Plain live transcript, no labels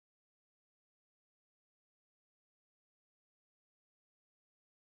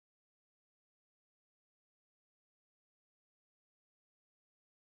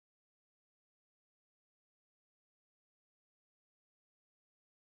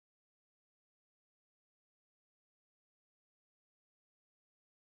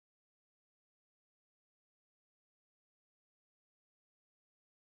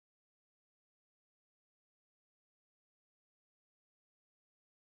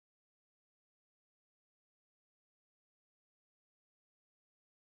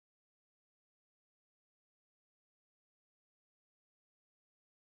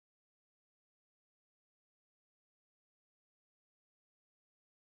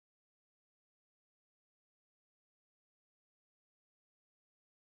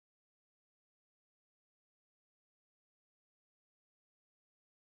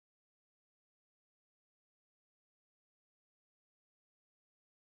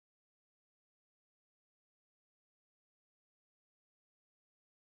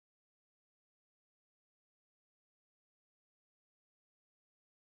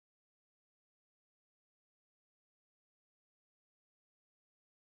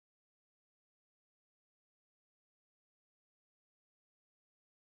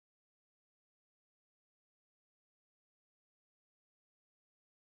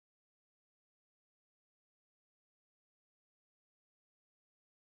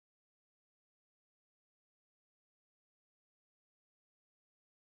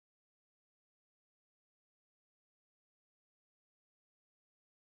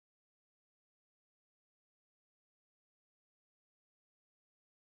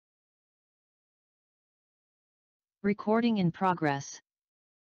Recording in progress.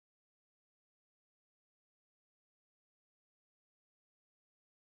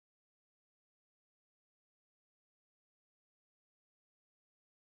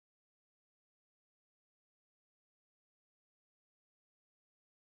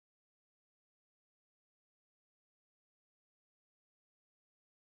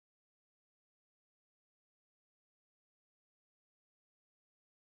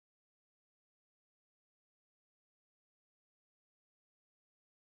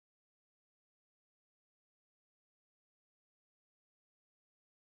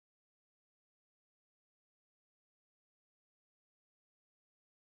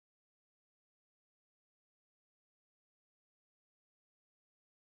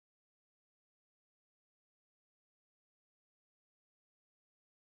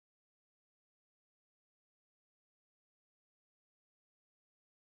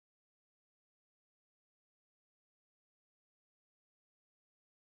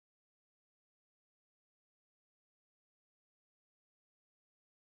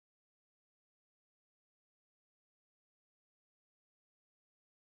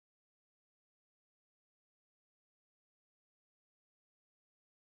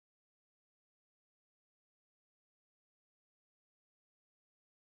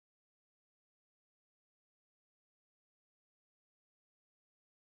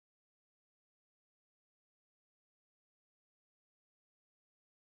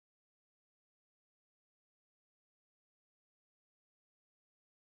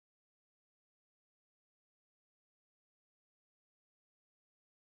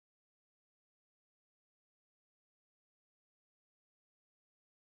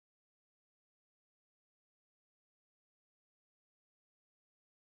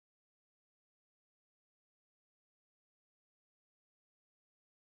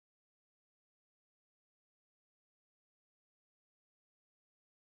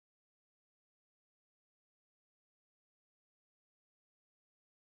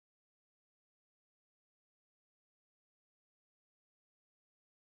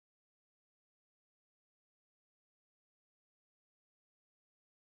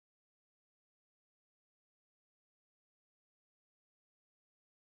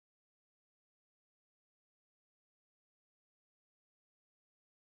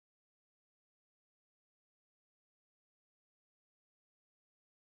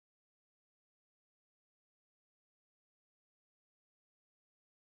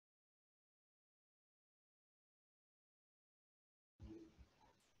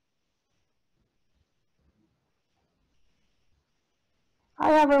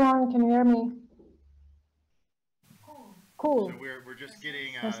 Hi everyone, can you hear me? Cool. So we're just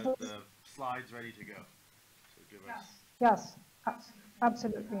getting the slides ready to go. So give us Yes,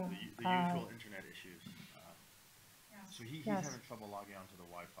 absolutely. the usual internet issues. So he's Yes. having trouble logging onto the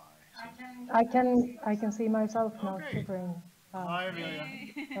Wi-Fi. So. I can see myself now great. shivering. Hi, Amelia.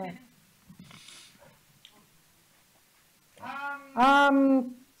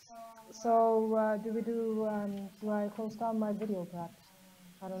 Do we do I close down my video perhaps?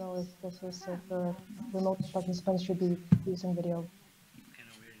 I don't know if this is if the remote participants should be using video. Are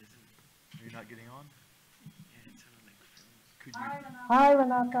you not getting on? Could you, Hi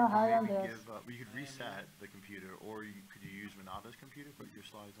Renata, could hi you Andres. we could reset the computer, or could you use Renata's computer, put your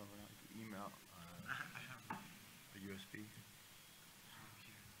slides on Renata's email, a USB?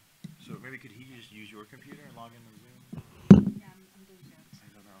 So maybe could he just use your computer and log into Zoom? Yeah, I'm doing that. I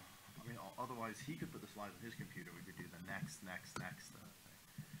don't know. I mean, otherwise he could put the slides on his computer. We could do the next thing.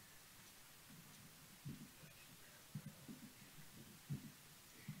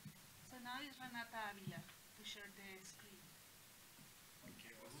 So now is Renata Avila to share the screen.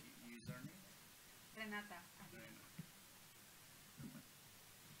 Okay, what's the username? Renata Avila.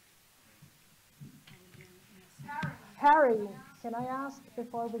 Harry, can I ask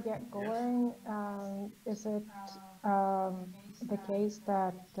before we get going, is it the case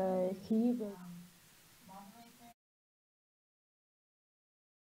that he will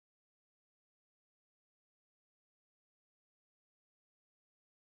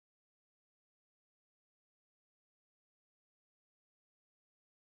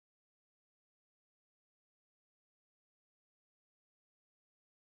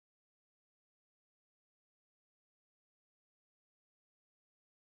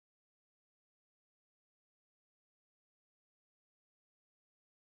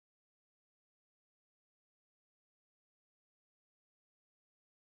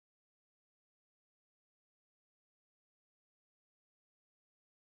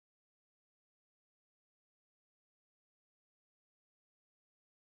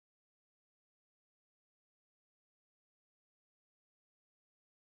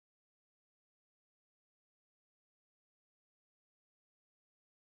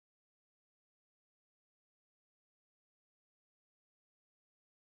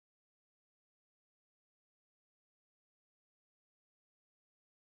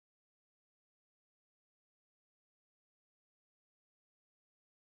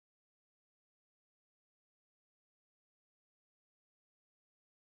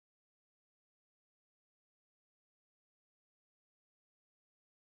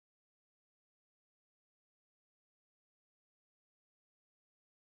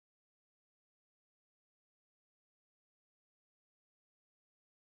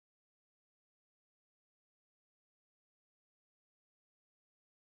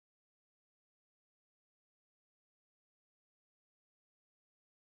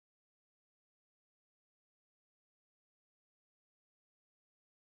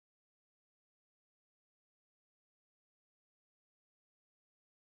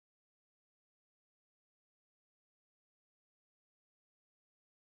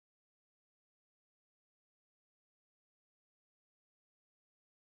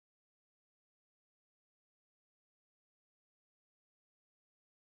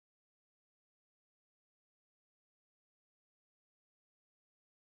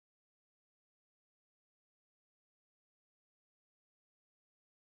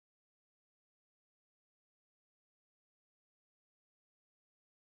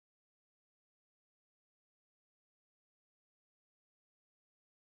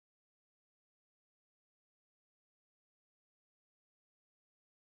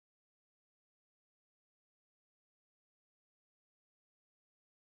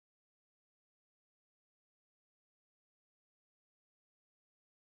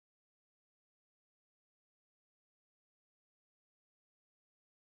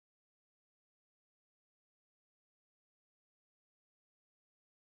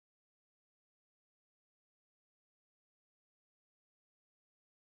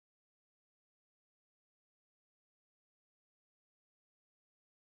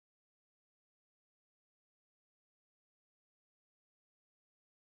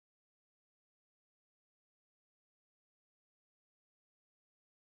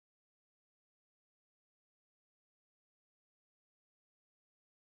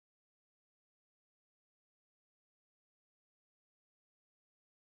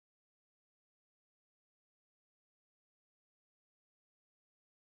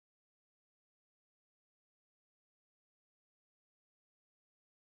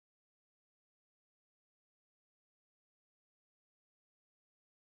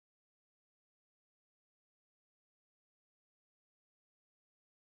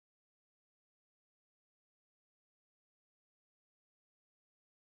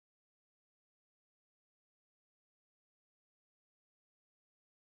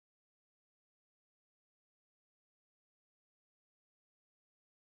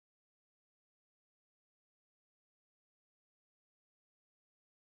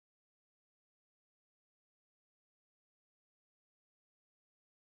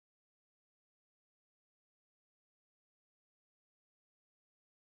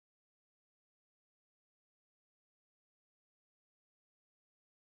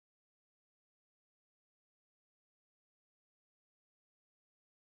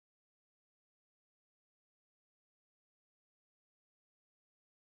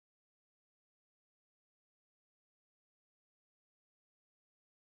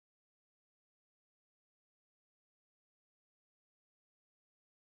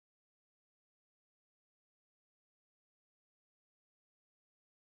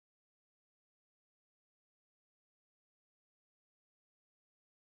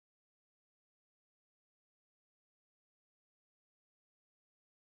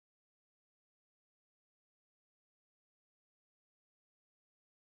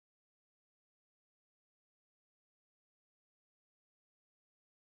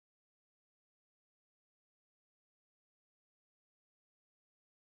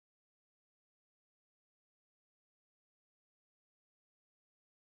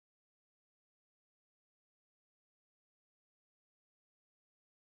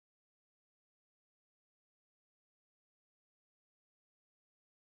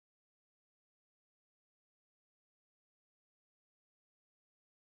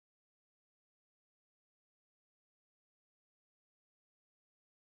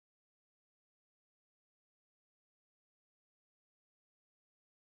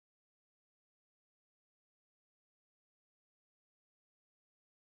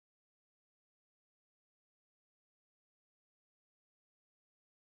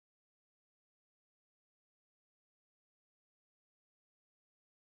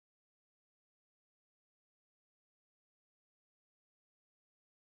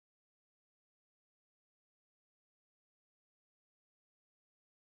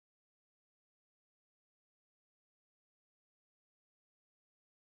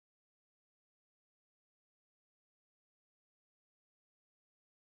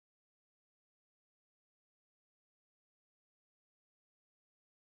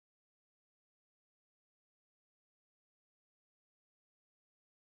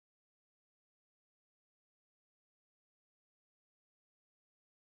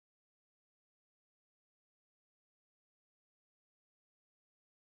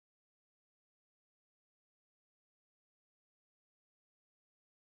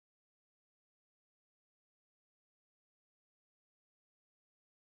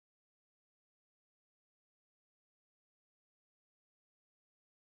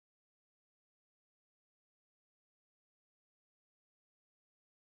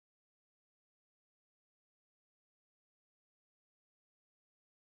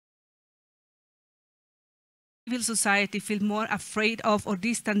civil society feel more afraid of or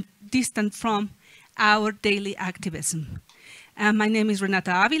distant from our daily activism. My name is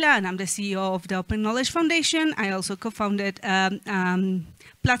Renata Avila, and I'm the CEO of the Open Knowledge Foundation. I also co-founded a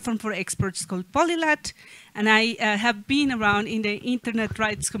platform for experts called Polylat, and I have been around in the internet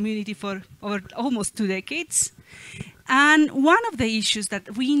rights community for over almost 2 decades. And one of the issues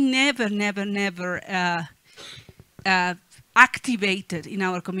that we never activated in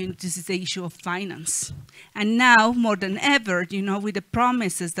our communities is the issue of finance. And now, more than ever, you know, with the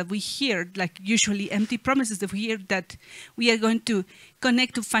promises that we hear, like usually empty promises that we hear that we are going to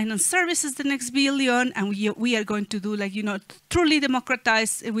connect to finance services the next billion, and we are going to do, like, you know, truly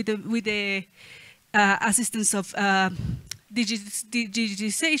democratize with the assistance of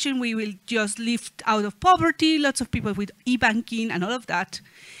digitization, we will just lift out of poverty, lots of people with e-banking and all of that.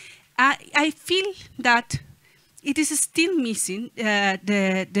 I feel that it is still missing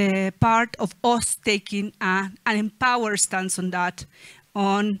the part of us taking an empowered stance on that,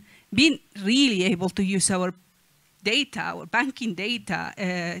 on being really able to use our data, our banking data,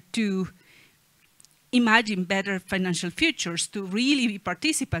 to imagine better financial futures, to really be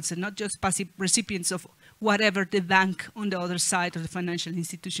participants and not just passive recipients of whatever the bank on the other side or the financial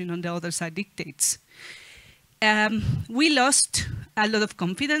institution on the other side dictates. We lost a lot of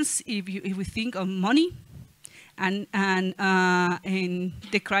confidence if we think of money and in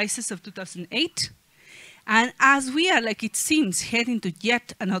the crisis of 2008. And as we are, like it seems, heading to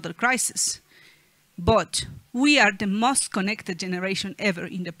yet another crisis, but we are the most connected generation ever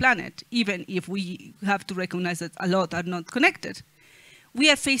in the planet, even if we have to recognize that a lot are not connected.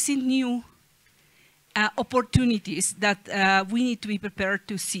 We are facing new opportunities that we need to be prepared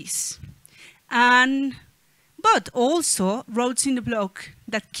to seize. But also roads in the block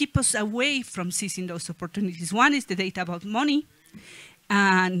that keep us away from seizing those opportunities. One is the data about money.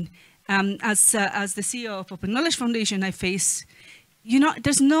 And as the CEO of Open Knowledge Foundation, I face, you know,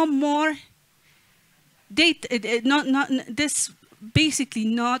 there's no more data, there's basically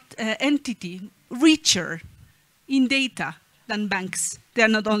not entity richer in data than banks. They are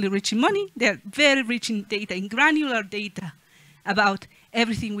not only rich in money, they're very rich in data, in granular data about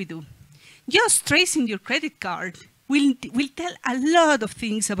everything we do. Just tracing your credit card will tell a lot of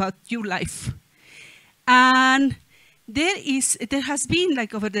things about your life. And there has been,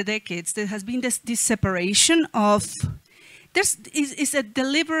 like over the decades, there has been this separation of, is a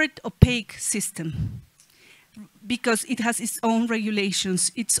deliberate opaque system because it has its own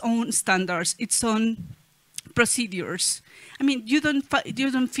regulations, its own standards, its own procedures. I mean, you don't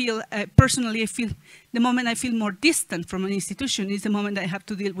feel, personally, I feel, the moment I feel more distant from an institution is the moment I have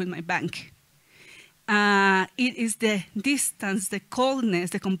to deal with my bank. It is the distance, the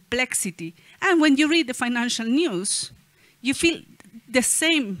coldness, the complexity. And when you read the financial news, you feel the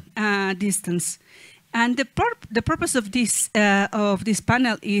same distance. And the purpose of this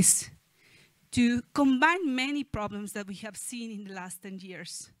panel is to combine many problems that we have seen in the last 10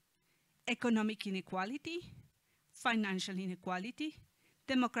 years. Economic inequality, financial inequality,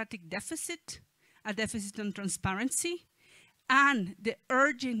 democratic deficit, a deficit on transparency, and the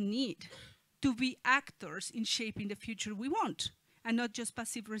urgent need to be actors in shaping the future we want, and not just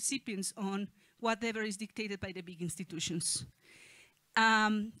passive recipients on whatever is dictated by the big institutions.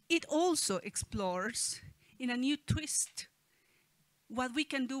 It also explores, in a new twist, what we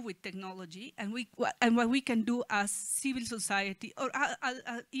can do with technology and what we can do as civil society or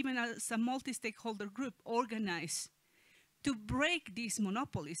even as a multi-stakeholder group organize to break these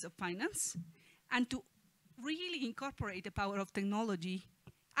monopolies of finance and to really incorporate the power of technology,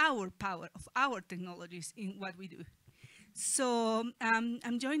 our power of our technologies in what we do. So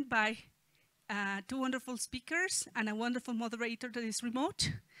I'm joined by 2 wonderful speakers and a wonderful moderator that is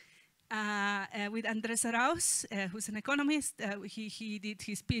remote. With Andres Arauz, who's an economist. He did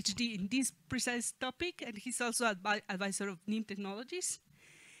his PhD in this precise topic, and he's also advisor of NIM Technologies.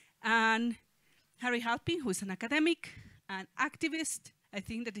 And Harry Halpin, who's an academic and activist. I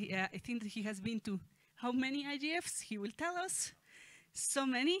think that he has been to how many IGFs? He will tell us. So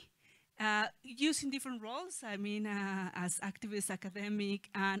many, using different roles. I mean, as activist, academic,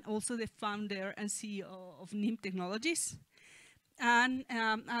 and also the founder and CEO of NIM Technologies. And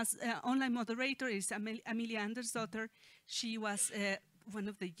as online moderator is Amelia Andersdotter. She was one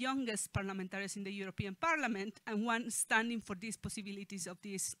of the youngest parliamentarians in the European Parliament and one standing for these possibilities of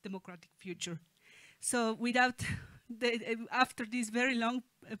this democratic future. So after this very long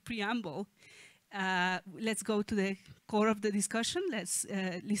preamble, let's go to the core of the discussion. Let's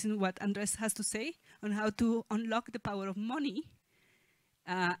listen to what Andres has to say on how to unlock the power of money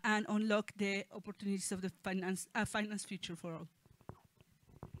and unlock the opportunities of the finance future for all.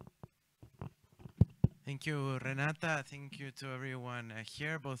 Thank you, Renata. Thank you to everyone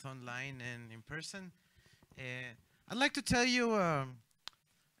here, both online and in person. I'd like to tell you a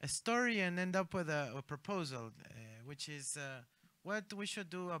story and end up with a proposal, which is what we should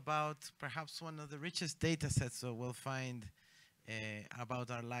do about perhaps one of the richest data sets that we'll find about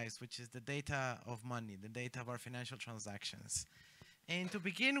our lives, which is the data of money, the data of our financial transactions. And to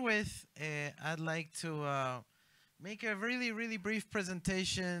begin with, I'd like to make a really brief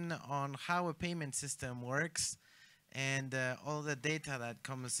presentation on how a payment system works and all the data that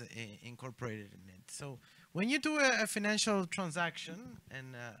comes incorporated in it. So when you do a financial transaction,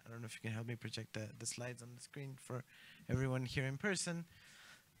 and I don't know if you can help me project the slides on the screen for everyone here in person,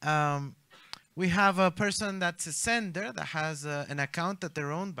 we have a person that's a sender that has an account at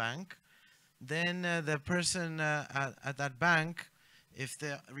their own bank. Then the person at that bank, if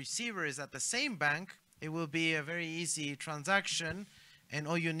the receiver is at the same bank, it will be a very easy transaction, and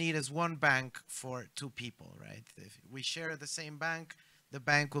all you need is one bank for two people, right? If we share the same bank, the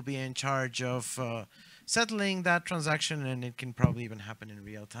bank will be in charge of settling that transaction, and it can probably even happen in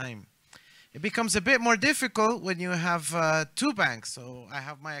real time. It becomes a bit more difficult when you have two banks. So I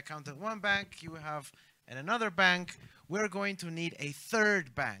have my account at one bank, you have at another bank. We're going to need a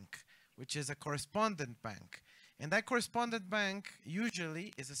third bank, which is a correspondent bank. And that correspondent bank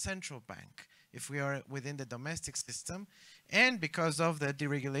usually is a central bank if we are within the domestic system. And because of the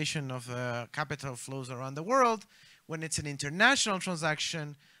deregulation of capital flows around the world, when it's an international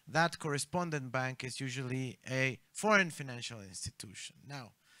transaction, that correspondent bank is usually a foreign financial institution.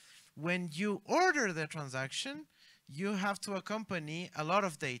 Now, when you order the transaction, you have to accompany a lot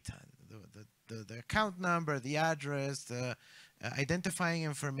of data, the account number, the address, the identifying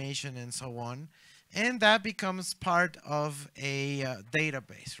information, and so on. And that becomes part of a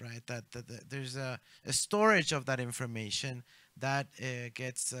database, right? There's a storage of that information that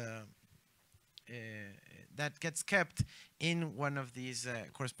gets kept in one of these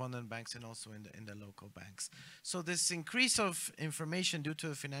correspondent banks and also in the local banks. So this increase of information due to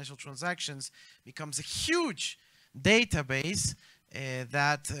the financial transactions becomes a huge database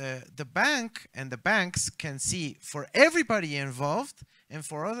that the bank and the banks can see for everybody involved and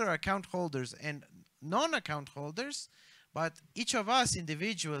for other account holders and non-account holders, but each of us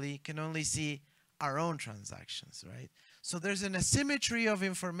individually can only see our own transactions, right? So there's an asymmetry of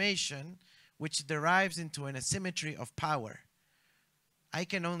information which derives into an asymmetry of power. I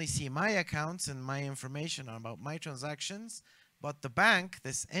can only see my accounts and my information about my transactions, but the bank,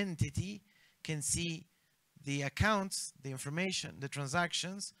 this entity, can see the accounts, the information, the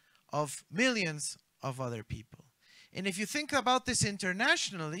transactions of millions of other people. And if you think about this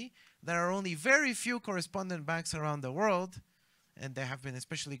internationally, there are only very few correspondent banks around the world, and they have been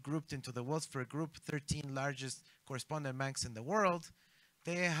especially grouped into the Wolfsburg Group, 13 largest correspondent banks in the world.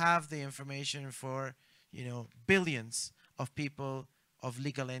 They have the information for, billions of people, of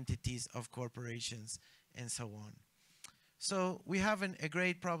legal entities, of corporations, and so on. So we have a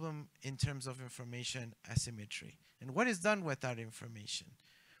great problem in terms of information asymmetry. And what is done with that information?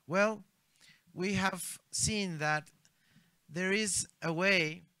 Well, we have seen that there is a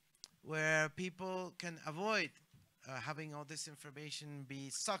way where people can avoid having all this information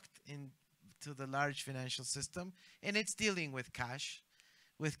be sucked into the large financial system, and it's dealing with cash.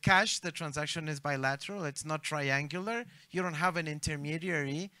 With cash, the transaction is bilateral. It's not triangular. You don't have an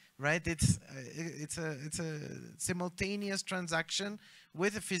intermediary, right? It's a simultaneous transaction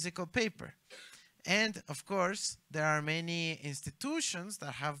with a physical paper. And of course, there are many institutions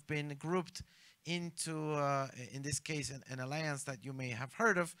that have been grouped into, in this case, an alliance that you may have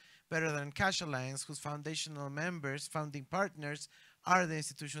heard of, Better Than Cash Alliance, whose foundational members, founding partners, are the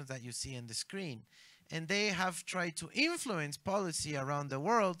institutions that you see on the screen. And they have tried to influence policy around the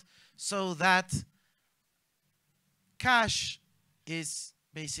world so that cash is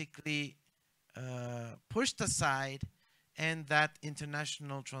basically pushed aside, and that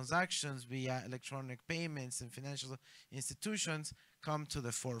international transactions via electronic payments and financial institutions come to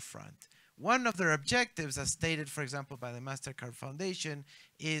the forefront. One of their objectives, as stated, for example, by the MasterCard Foundation,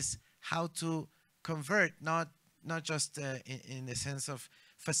 is how to convert, not just in the sense of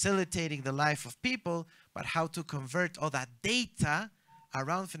facilitating the life of people, but how to convert all that data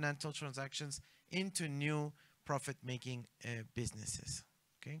around financial transactions into new profit-making businesses,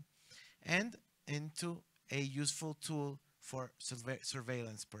 okay? And into a useful tool for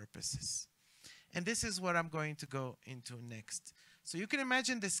surveillance purposes. And this is what I'm going to go into next. So you can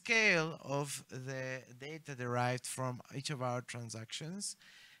imagine the scale of the data derived from each of our transactions.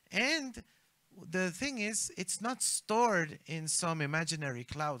 And the thing is, it's not stored in some imaginary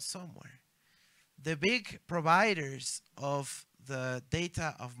cloud somewhere. The big providers of the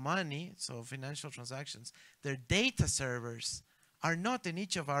data of money, so financial transactions, their data servers are not in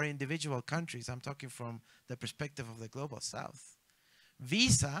each of our individual countries. I'm talking from the perspective of the global south.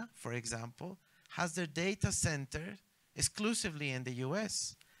 Visa, for example, has their data center exclusively in the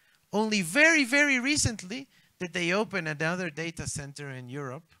US. Only very, very recently did they open another data center in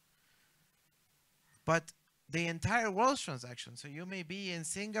Europe. But the entire world's transaction, so you may be in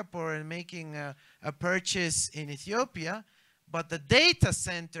Singapore and making a purchase in Ethiopia, but the data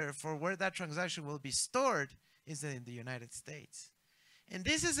center for where that transaction will be stored is in the United States. And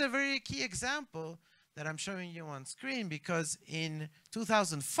this is a very key example that I'm showing you on screen, because in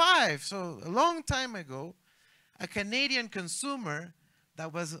 2005, so a long time ago, a Canadian consumer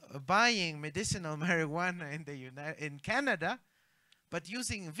that was buying medicinal marijuana in Canada, but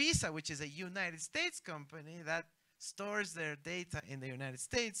using Visa, which is a United States company that stores their data in the United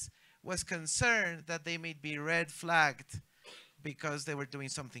States, was concerned that they may be red flagged because they were doing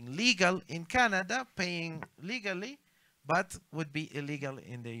something legal in Canada, paying legally, but would be illegal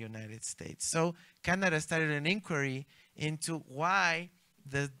in the United States. So Canada started an inquiry into why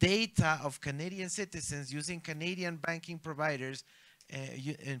the data of Canadian citizens using Canadian banking providers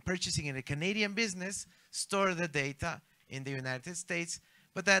and purchasing in a Canadian business store the data in the United States.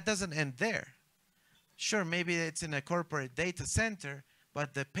 But that doesn't end there. Sure, maybe it's in a corporate data center,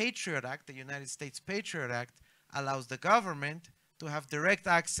 but the Patriot Act, the United States Patriot Act, allows the government to have direct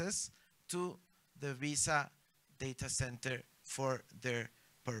access to the Visa data center for their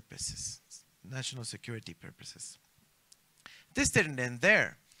purposes, national security purposes. This didn't end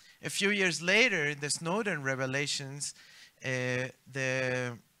there. A few years later, in the Snowden revelations, Der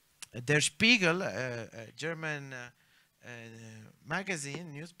Spiegel, a German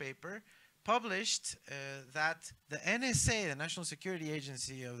magazine, newspaper, published that the NSA, the National Security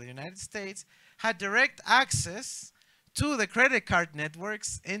Agency of the United States, had direct access to the credit card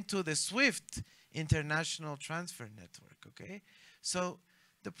networks and to the SWIFT international transfer network, okay? So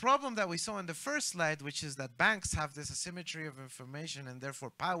the problem that we saw in the first slide, which is that banks have this asymmetry of information and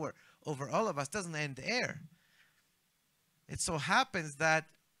therefore power over all of us, doesn't end there. It so happens that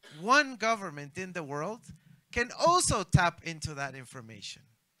one government in the world can also tap into that information.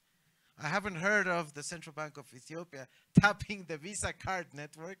 I haven't heard of the Central Bank of Ethiopia tapping the Visa card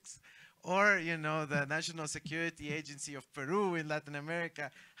networks, or, you know, the National Security Agency of Peru in Latin America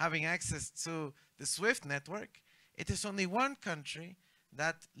having access to the SWIFT network. It is only one country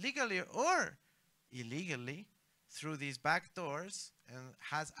that legally or illegally, through these back doors,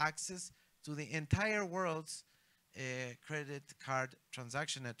 has access to the entire world's credit card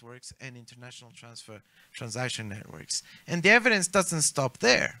transaction networks and international transfer transaction networks. And the evidence doesn't stop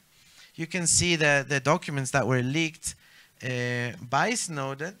there. You can see the documents that were leaked by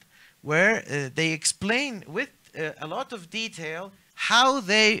Snowden, where they explain with a lot of detail how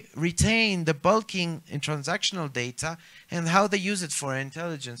they retain the bulking in transactional data and how they use it for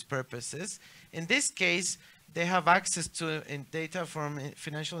intelligence purposes. In this case, they have access to data from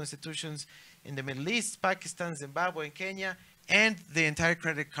financial institutions in the Middle East, Pakistan, Zimbabwe, and Kenya, and the entire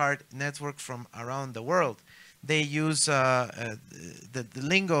credit card network from around the world. They use the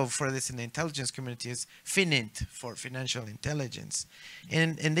lingo for this in the intelligence community is FININT, for financial intelligence.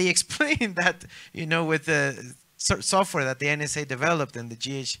 And they explain that, you know, with the software that the NSA developed and the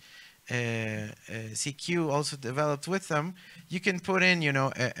GHCQ also developed with them, you can put in, you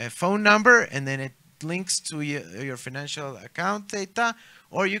know, a phone number, and then it links to your financial account data,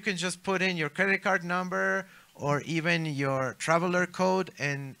 or you can just put in your credit card number or even your traveler code,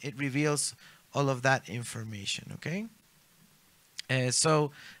 and it reveals all of that information, okay?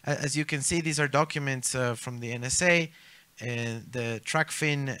 So as you can see, these are documents from the NSA, and the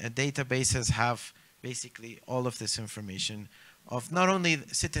TrackFin databases have basically all of this information of not only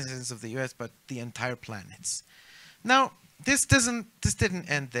citizens of the US, but the entire planets. Now, this didn't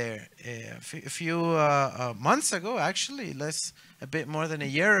end there. A few months ago, actually, a bit more than a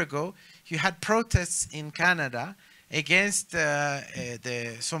year ago, you had protests in Canada against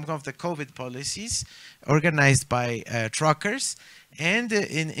some of the COVID policies organized by truckers. And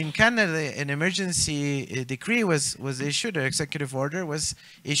in Canada, an emergency decree was issued, an executive order was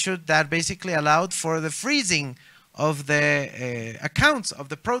issued that basically allowed for the freezing of the accounts of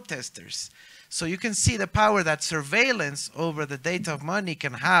the protesters. So you can see the power that surveillance over the data of money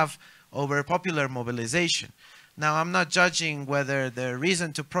can have over popular mobilization. Now, I'm not judging whether the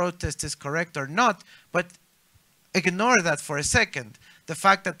reason to protest is correct or not, but ignore that for a second. The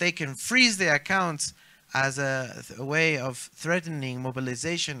fact that they can freeze the accounts as a way of threatening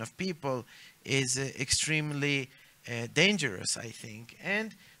mobilization of people is extremely dangerous, I think.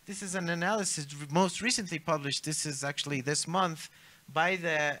 And This is an analysis most recently published. This is actually this month by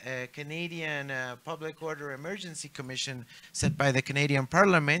the Canadian Public Order Emergency Commission, set by the Canadian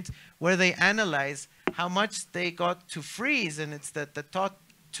Parliament, where they analyze how much they got to freeze, and it's the top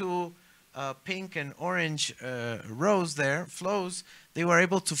two pink and orange rows there, flows. They were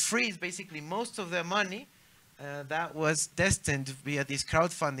able to freeze basically most of their money that was destined via these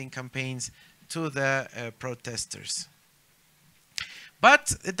crowdfunding campaigns to the protesters.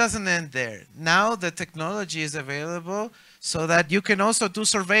 But it doesn't end there. Now the technology is available so that you can also do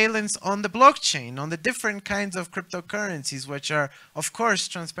surveillance on the blockchain, on the different kinds of cryptocurrencies, which are, of course,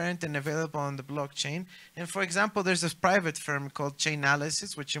 transparent and available on the blockchain. And for example, there's this private firm called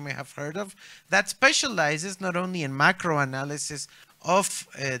Chainalysis, which you may have heard of, that specializes not only in macro analysis of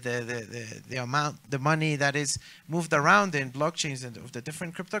the money that is moved around in blockchains and of the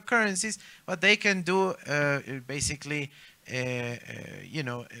different cryptocurrencies, but they can do basically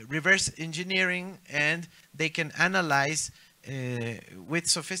reverse engineering, and they can analyze with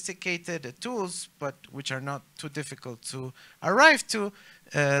sophisticated tools, but which are not too difficult to arrive to,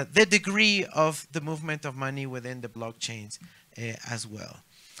 the degree of the movement of money within the blockchains as well.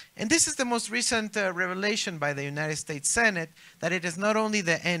 And this is the most recent revelation by the United States Senate, that it is not only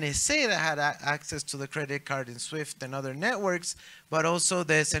the NSA that had access to the credit card in SWIFT and other networks, but also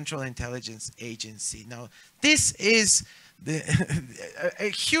the Central Intelligence Agency. Now, this is a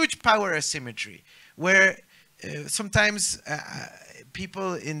huge power asymmetry, where sometimes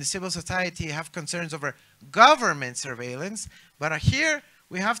people in the civil society have concerns over government surveillance, but here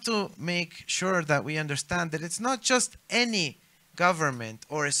we have to make sure that we understand that it's not just any government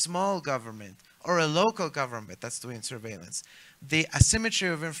or a small government or a local government that's doing surveillance. The asymmetry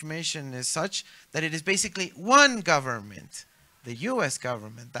of information is such that it is basically one government, the US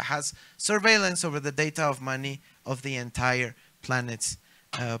government, that has surveillance over the data of money of the entire planet's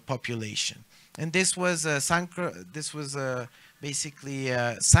population. And this was basically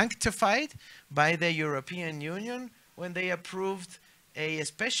sanctified by the European Union when they approved a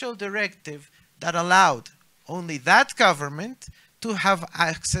special directive that allowed only that government to have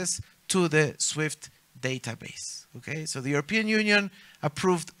access to the SWIFT database. Okay, so the European Union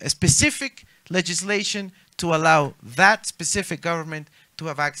approved a specific legislation to allow that specific government to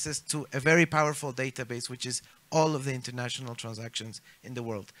have access to a very powerful database, which is all of the international transactions in the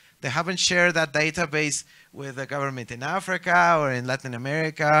world. They haven't shared that database with a government in Africa or in Latin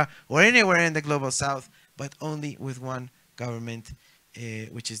America or anywhere in the global south, but only with one government,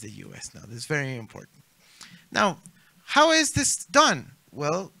 which is the US. Now, this is very important. Now, how is this done?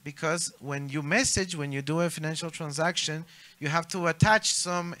 Well, because when you message, when you do a financial transaction, you have to attach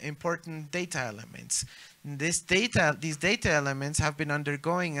some important data elements. These data elements have been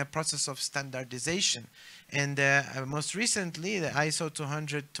undergoing a process of standardization. And most recently, the ISO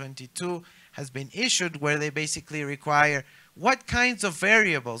 20022 has been issued, where they basically require what kinds of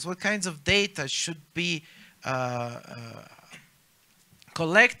variables, what kinds of data should be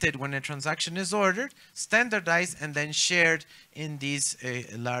collected when a transaction is ordered, standardized, and then shared in these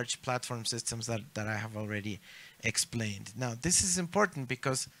large platform systems that I have already explained. Now, this is important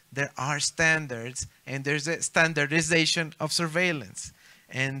because there are standards, and there's a standardization of surveillance.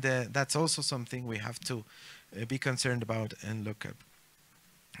 And that's also something we have to be concerned about and look at.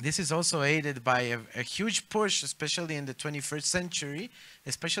 This is also aided by a huge push, especially in the 21st century,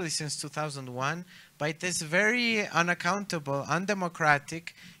 especially since 2001, by this very unaccountable,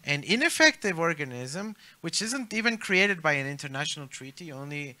 undemocratic, and ineffective organism, which isn't even created by an international treaty,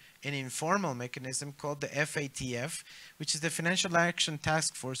 only an informal mechanism called the FATF, which is the Financial Action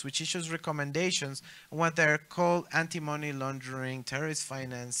Task Force, which issues recommendations on what they're called anti-money laundering, terrorist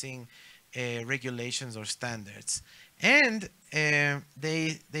financing regulations or standards. And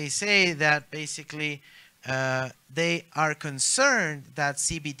they say that basically they are concerned that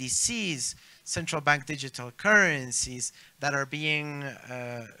CBDCs, central bank digital currencies that are being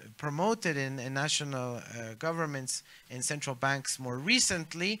promoted in national governments and central banks more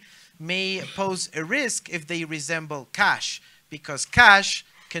recently, may pose a risk if they resemble cash, because cash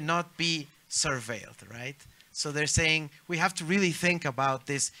cannot be surveilled, right? So they're saying we have to really think about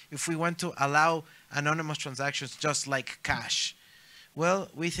this if we want to allow anonymous transactions just like cash. Well,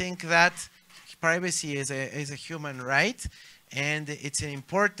 we think that privacy is a human right, and it's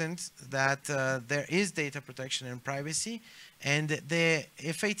important that there is data protection and privacy. And the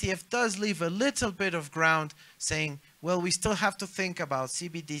FATF does leave a little bit of ground saying, well, we still have to think about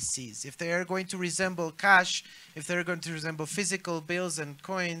CBDCs. If they are going to resemble cash, if they're going to resemble physical bills and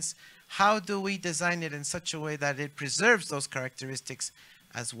coins, how do we design it in such a way that it preserves those characteristics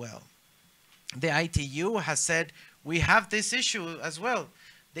as well? The ITU has said we have this issue as well.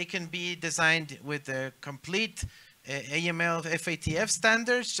 They can be designed with a complete AML FATF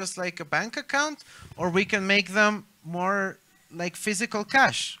standards, just like a bank account, or we can make them more like physical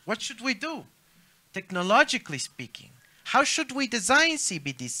cash. What should we do? Technologically speaking, how should we design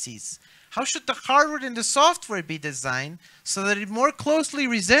CBDCs? How should the hardware and the software be designed so that it more closely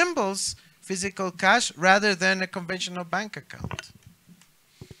resembles physical cash rather than a conventional bank account?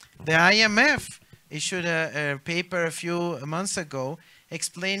 The IMF issued a paper a few months ago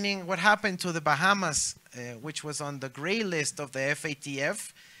explaining what happened to the Bahamas, which was on the gray list of the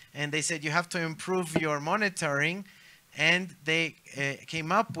FATF, and they said you have to improve your monitoring, and they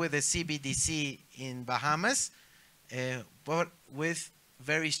came up with a CBDC in Bahamas, but with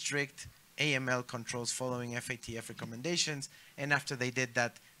very strict AML controls following FATF recommendations, and after they did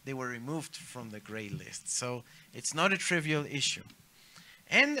that, they were removed from the gray list. So it's not a trivial issue.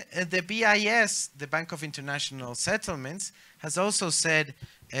 And the BIS, the Bank of International Settlements, has also said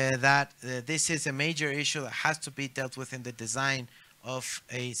that this is a major issue that has to be dealt with in the design of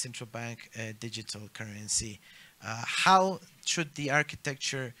a central bank digital currency. How should the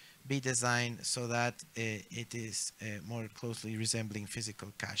architecture be designed so that it is more closely resembling physical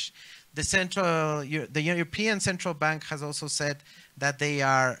cash? The European Central Bank has also said that they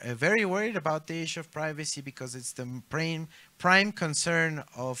are very worried about the issue of privacy because it's the prime concern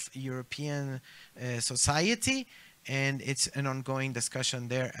of European society, and it's an ongoing discussion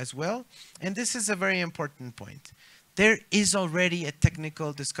there as well. And this is a very important point. There is already a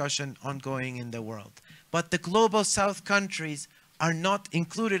technical discussion ongoing in the world, but the global South countries are not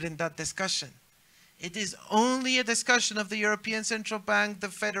included in that discussion. It is only a discussion of the European Central Bank, the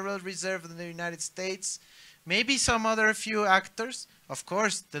Federal Reserve in the United States, maybe some other few actors, of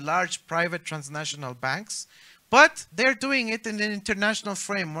course, the large private transnational banks, but they're doing it in an international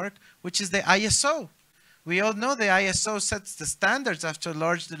framework, which is the ISO. We all know the ISO sets the standards after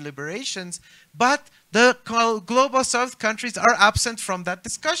large deliberations, but the global South countries are absent from that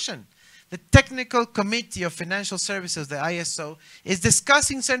discussion. The Technical Committee of Financial Services, the ISO, is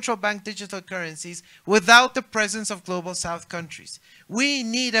discussing central bank digital currencies without the presence of global South countries. We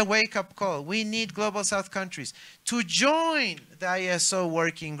need a wake-up call. We need global South countries to join the ISO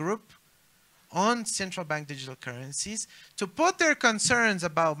working group on central bank digital currencies, to put their concerns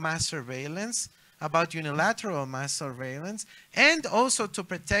about mass surveillance, about unilateral mass surveillance, and also to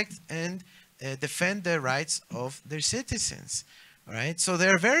protect and defend the rights of their citizens. Right? So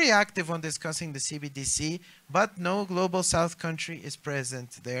they're very active on discussing the CBDC, but no global South country is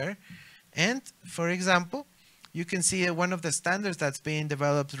present there. And for example, you can see one of the standards that's being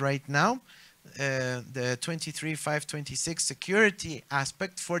developed right now, the 23526 security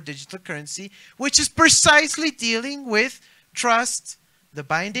aspect for digital currency, which is precisely dealing with trust, the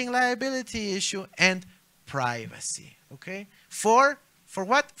binding liability issue, and privacy. Okay? For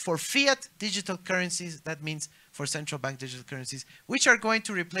what? For fiat digital currencies. That means for central bank digital currencies, which are going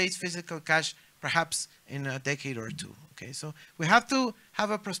to replace physical cash perhaps in a decade or two. Okay, so we have to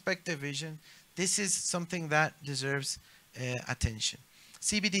have a prospective vision. This is something that deserves attention.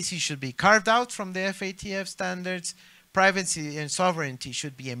 CBDC should be carved out from the FATF standards. Privacy and sovereignty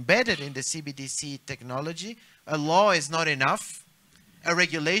should be embedded in the CBDC technology. A law is not enough. A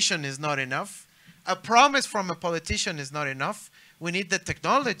regulation is not enough. A promise from a politician is not enough. We need the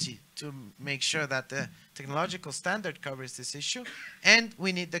technology to make sure that the technological standard covers this issue. And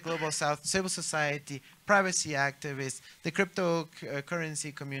we need the global South, civil society, privacy activists, the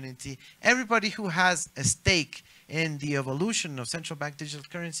cryptocurrency community, everybody who has a stake in the evolution of central bank digital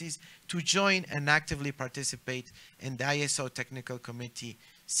currencies to join and actively participate in the ISO Technical Committee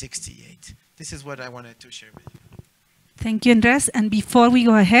 68. This is what I wanted to share with you. Thank you, Andres. And before we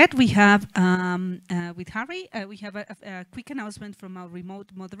go ahead, we have, with Harry, we have a quick announcement from our remote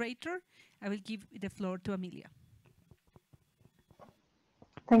moderator. I will give the floor to Amelia.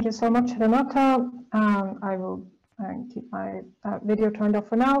 Thank you so much, Renata. I will keep my video turned off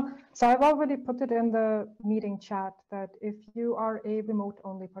for now. So I've already put it in the meeting chat that if you are a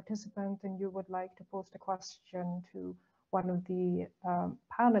remote-only participant and you would like to post a question to one of the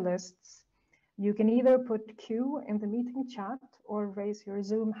panelists, you can either put Q in the meeting chat or raise your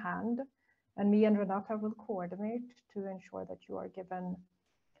Zoom hand, and me and Renata will coordinate to ensure that you are given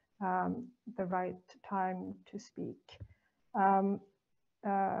the right time to speak.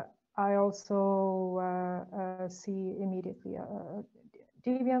 I also see immediately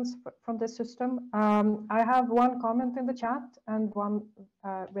deviance from the system. I have one comment in the chat and one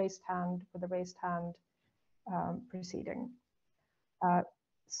raised hand with a raised hand preceding.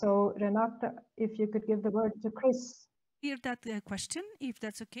 So Renata, if you could give the word to Chris. Hear that question, if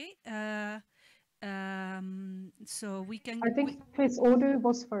that's okay. So we can. I think Chris Odo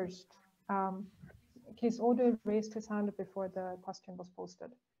was first. Chris Odo raised his hand before the question was posted.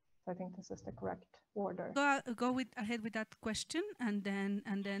 So I think this is the correct order. Go ahead with that question, and then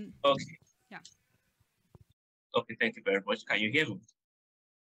Okay. Yeah. Okay, thank you very much. Can you hear me?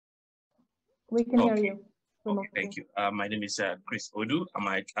 We can hear Okay. you. Okay, thank you. My name is Chris Odu. I'm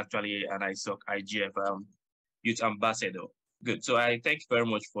actually an ISOC IGF youth ambassador. Good. So I thank you very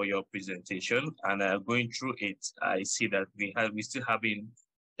much for your presentation. And going through it, I see that we still having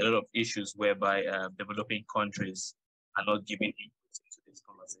a lot of issues whereby developing countries are not giving input into this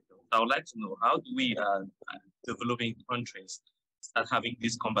conversation. So I would like to know, how do we developing countries start having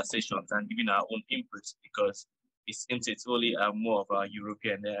these conversations and giving our own inputs? Because it seems it's only more of our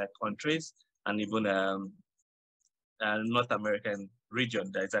European countries and even North American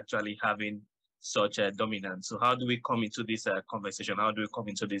region that is actually having such a dominance. So how do we come into this conversation? How do we come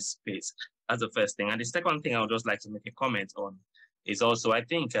into this space? That's the first thing. And the second thing I would just like to make a comment on is also, I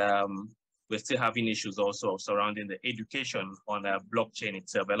think we're still having issues also surrounding the education on blockchain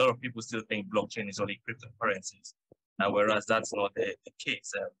itself. A lot of people still think blockchain is only cryptocurrencies, whereas that's not the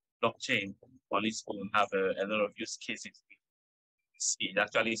case. Blockchain on its own have a lot of use cases. It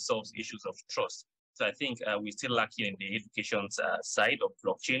actually solves issues of trust. So I think we're still lacking in the education side of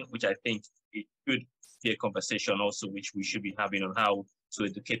blockchain, which I think it could be a conversation also, which we should be having on how to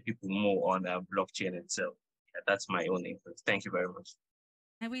educate people more on blockchain itself. Yeah, that's my own input. Thank you very much.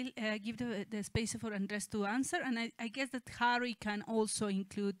 I will give the space for Andres to answer, and I guess that Harry can also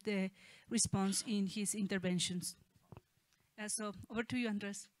include the response in his interventions. So over to you,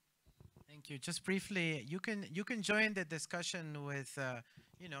 Andres. Thank you. Just briefly, you can join the discussion with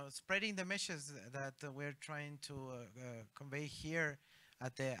spreading the message that we're trying to convey here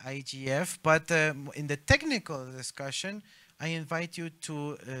at the IGF. But in the technical discussion, I invite you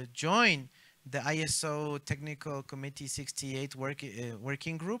to join the ISO Technical Committee 68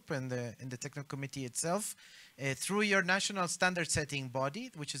 working group and in the technical committee itself through your national standard setting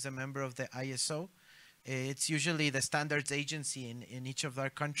body, which is a member of the ISO. It's usually the standards agency in each of our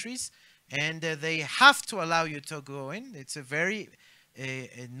countries, and they have to allow you to go in. It's a very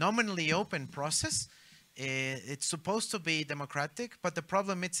nominally open process. It's supposed to be democratic, but the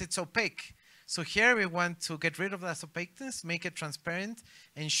problem is it's opaque. So here we want to get rid of that opaqueness, make it transparent,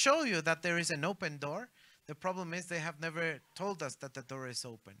 and show you that there is an open door. The problem is they have never told us that the door is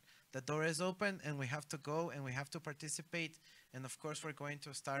open. The door is open, and we have to go, and we have to participate. And of course, we're going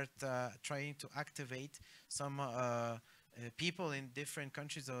to start trying to activate some people in different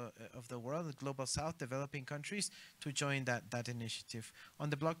countries of the world, the global south, developing countries, to join that initiative. On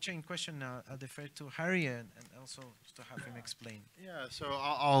the blockchain question, I'll defer to Harry and also to have him explain. Yeah, so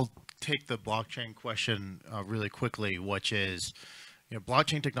I'll take the blockchain question really quickly, which is,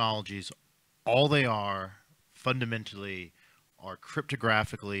 blockchain technologies, all they are fundamentally are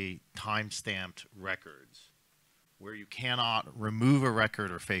cryptographically time-stamped records where you cannot remove a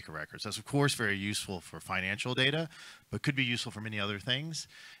record or fake a record. So that's, of course, very useful for financial data, but could be useful for many other things.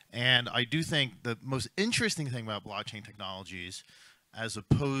 And I do think the most interesting thing about blockchain technologies, as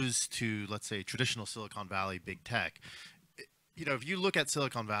opposed to, let's say, traditional Silicon Valley big tech, if you look at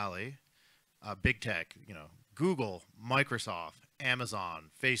Silicon Valley, big tech, Google, Microsoft,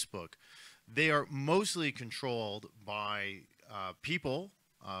 Amazon, Facebook, they are mostly controlled by people,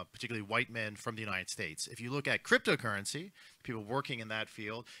 particularly white men from the United States. If you look at cryptocurrency, people working in that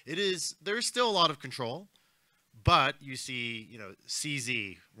field, there's still a lot of control, but you see,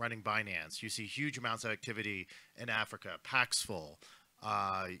 CZ running Binance, you see huge amounts of activity in Africa, Paxful.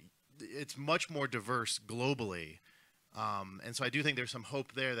 It's much more diverse globally. And so I do think there's some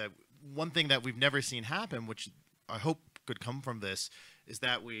hope there that one thing that we've never seen happen, which I hope could come from this, is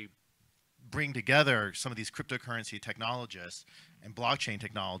that we bring together some of these cryptocurrency technologists and blockchain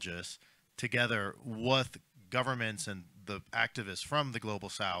technologists together with governments and the activists from the global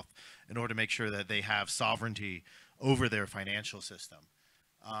south in order to make sure that they have sovereignty over their financial system.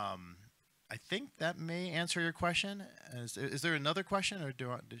 I think that may answer your question. Is there another question, or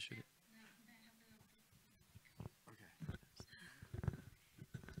should it?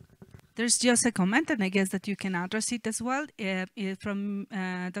 There's just a comment, and I guess that you can address it as well, from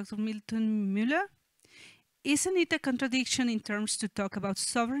Dr. Milton Mueller. Isn't it a contradiction in terms to talk about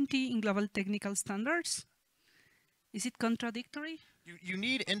sovereignty in global technical standards? Is it contradictory? You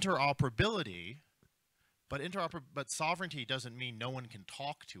need interoperability, but sovereignty doesn't mean no one can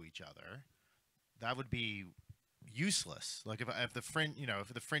talk to each other. That would be useless. Like if the French,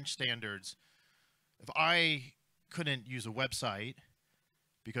 if the French standards, if I couldn't use a website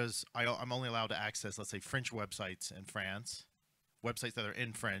because I'm only allowed to access, let's say, French websites in France, websites that are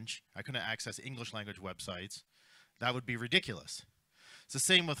in French. I couldn't access English language websites. That would be ridiculous. It's the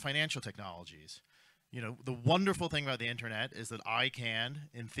same with financial technologies. You know, the wonderful thing about the internet is that I can,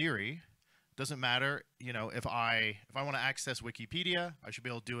 in theory, doesn't matter, you know, if I want to access Wikipedia, I should be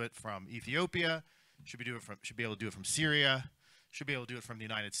able to do it from Ethiopia, should be able to do it from Syria, should be able to do it from the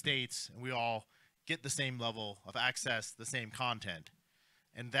United States, and we all get the same level of access, the same content.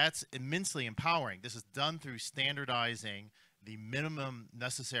 And that's immensely empowering. This is done through standardizing the minimum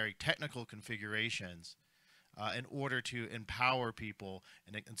necessary technical configurations in order to empower people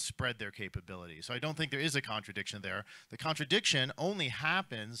and spread their capabilities. So I don't think there is a contradiction there. The contradiction only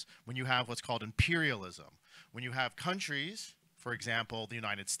happens when you have what's called imperialism. When you have countries, for example, the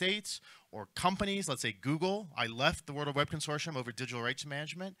United States, or companies, let's say Google, I left the World Wide Web Consortium over digital rights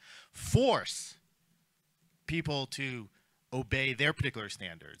management, force people to obey their particular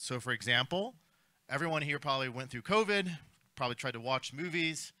standards. So for example, everyone here probably went through COVID, probably tried to watch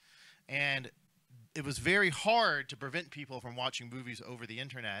movies, and it was very hard to prevent people from watching movies over the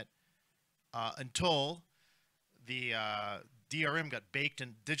internet until the DRM got baked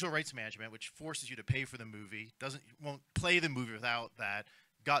in digital rights management, which forces you to pay for the movie, won't play the movie without that,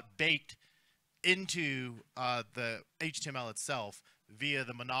 got baked into the HTML itself via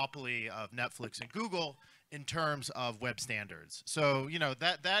the monopoly of Netflix and Google in terms of web standards. So, you know,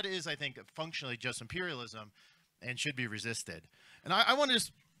 that is, I think, functionally just imperialism and should be resisted. And I want to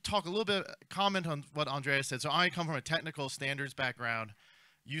just talk a little bit, comment on what Andreas said. So I come from a technical standards background,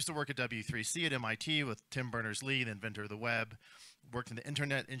 used to work at W3C at MIT with Tim Berners-Lee, the inventor of the web, worked in the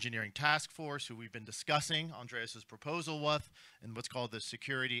Internet Engineering Task Force, who we've been discussing Andreas's proposal with, in what's called the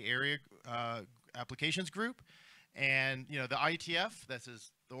Security Area Applications Group. And, you know, the IETF, this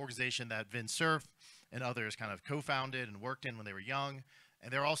is the organization that Vince Cerf and others kind of co-founded and worked in when they were young.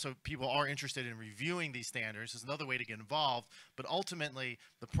 And there are also people are interested in reviewing these standards. It's another way to get involved. But ultimately,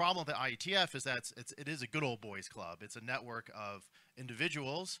 the problem with the IETF is that it is a good old boys club. It's a network of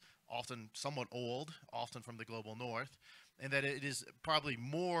individuals, often somewhat old, often from the global north, and that it is probably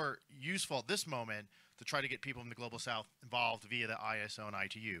more useful at this moment to try to get people from the global south involved via the ISO and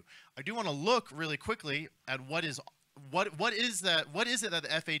ITU. I do want to look really quickly at what is it that the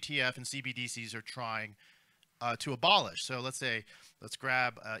FATF and CBDCs are trying to abolish. So let's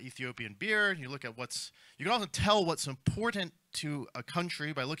grab Ethiopian beer. You look at you can also tell what's important to a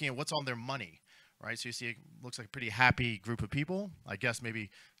country by looking at what's on their money, right? So you see, it looks like a pretty happy group of people. I guess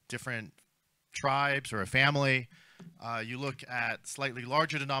maybe different tribes or a family. You look at slightly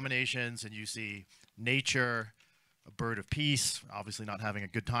larger denominations and you see nature, a bird of peace, obviously not having a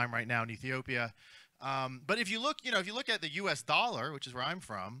good time right now in Ethiopia. But if you look at the US dollar, which is where I'm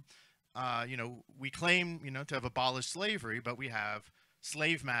from, you know, we claim, you know, to have abolished slavery, but we have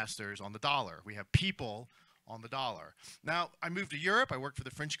slave masters on the dollar. We have people on the dollar. Now, I moved to Europe. I worked for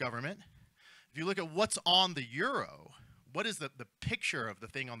the French government. If you look at what's on the euro, what is the picture of the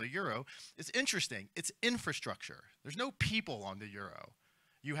thing on the euro? It's interesting. It's infrastructure. There's no people on the euro.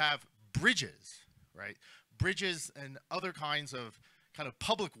 You have bridges, right? Bridges and other kinds of kind of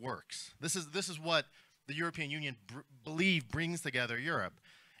public works. This is what the European Union believe brings together Europe.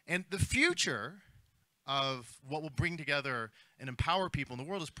 And the future of what will bring together and empower people in the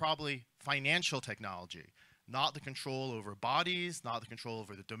world is probably financial technology, not the control over bodies, not the control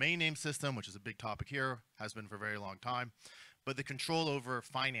over the domain name system, which is a big topic here, has been for a very long time, but the control over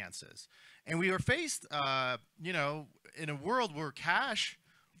finances. And we are faced, you know, in a world where cash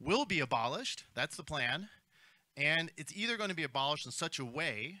will be abolished. That's the plan. And it's either going to be abolished in such a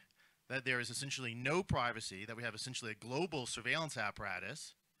way that there is essentially no privacy, that we have essentially a global surveillance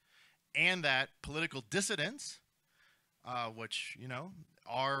apparatus, and that political dissidents, which, you know,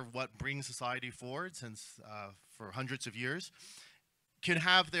 are what brings society forward since for hundreds of years, can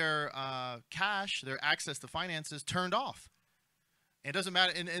have their cash, their access to finances turned off. It doesn't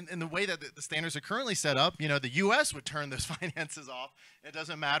matter, in the way that the standards are currently set up, you know, the US would turn those finances off. It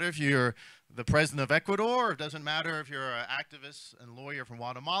doesn't matter if you're the president of Ecuador, it doesn't matter if you're an activist and lawyer from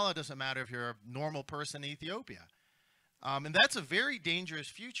Guatemala, it doesn't matter if you're a normal person in Ethiopia. And that's a very dangerous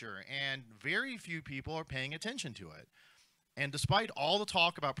future, and very few people are paying attention to it. And despite all the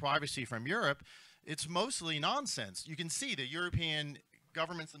talk about privacy from Europe, it's mostly nonsense. You can see the European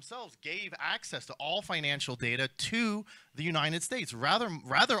governments themselves gave access to all financial data to the United States, rather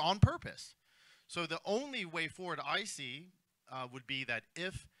on purpose. So the only way forward I see would be that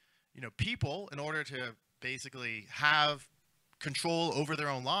if, you know, people, in order to basically have control over their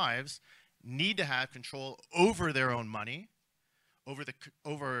own lives, need to have control over their own money,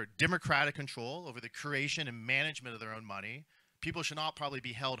 over democratic control, over the creation and management of their own money. People should not probably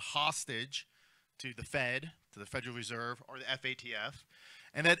be held hostage to the Fed, to the Federal Reserve, or the FATF.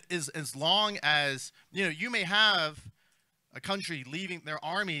 And that is as long as, you may have a country leaving, their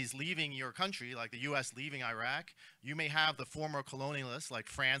armies leaving your country, like the US leaving Iraq. You may have the former colonialists, like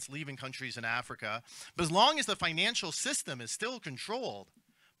France, leaving countries in Africa. But as long as the financial system is still controlled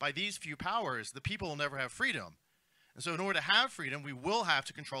by these few powers, the people will never have freedom. And so in order to have freedom, we will have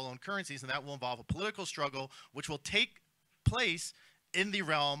to control our own currencies, and that will involve a political struggle, which will take place in the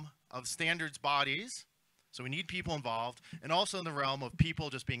realm of standards bodies. So we need people involved, and also in the realm of people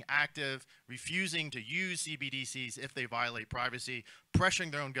just being active, refusing to use CBDCs if they violate privacy,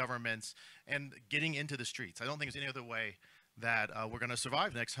 pressuring their own governments, and getting into the streets. I don't think there's any other way that we're going to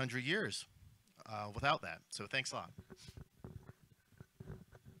survive the next 100 years without that. So thanks a lot.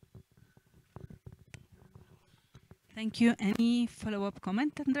 Thank you. Any follow-up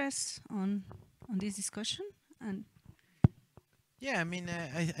comment, Andres, on this discussion? And yeah, I mean,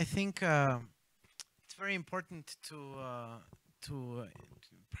 I think it's very important to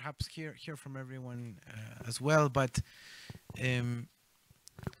perhaps hear from everyone as well. But the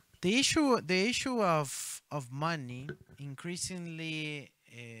issue of money increasingly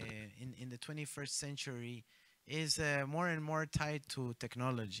in the 21st century is more and more tied to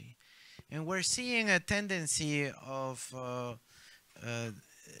technology. And we're seeing a tendency of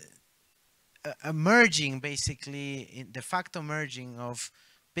a merging, basically, in de facto merging of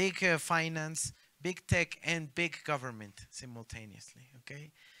big finance, big tech, and big government simultaneously,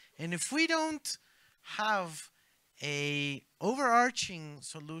 okay? And if we don't have a overarching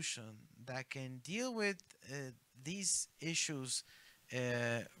solution that can deal with these issues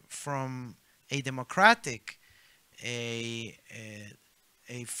from a democratic, a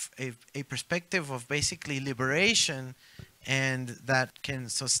perspective of basically liberation, and that can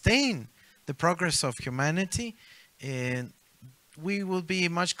sustain the progress of humanity, and we will be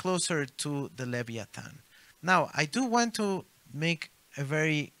much closer to the Leviathan. Now, I do want to make a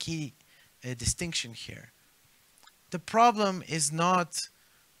very key distinction here. The problem is not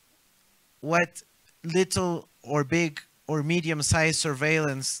what little or big or medium-sized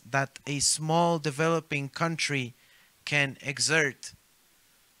surveillance that a small developing country can exert,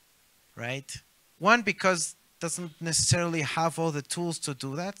 right? One, because it doesn't necessarily have all the tools to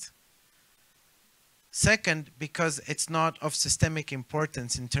do that. Second, because it's not of systemic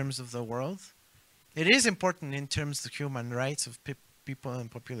importance in terms of the world. It is important in terms of human rights of people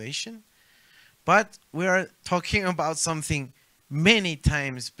and population, but we are talking about something many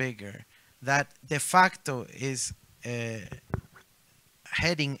times bigger that de facto is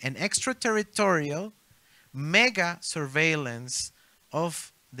heading an extraterritorial mega surveillance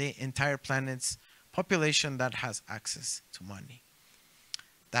of the entire planet's population that has access to money.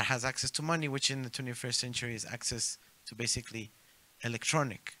 That has access to money, which in the 21st century is access to basically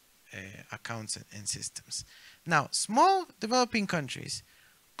electronic accounts and systems. Now, small developing countries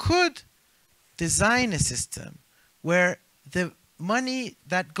could design a system where the money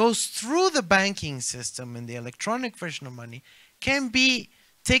that goes through the banking system and the electronic version of money can be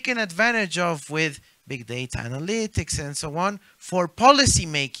taken advantage of with big data analytics and so on for policy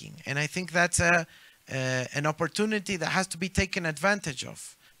making. And I think that's an opportunity that has to be taken advantage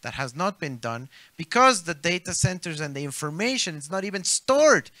of, that has not been done, because the data centers and the information is not even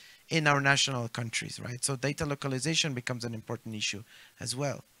stored in our national countries, right? So data localization becomes an important issue as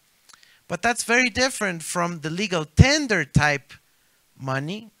well. But that's very different from the legal tender type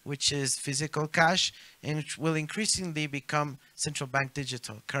money, which is physical cash, and which will increasingly become central bank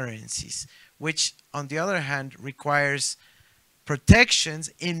digital currencies, which on the other hand requires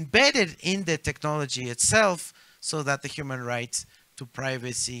protections embedded in the technology itself so that the human rights to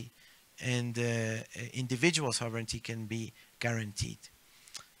privacy and individual sovereignty can be guaranteed.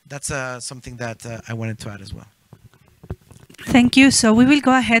 That's something that I wanted to add as well. thank you. So we will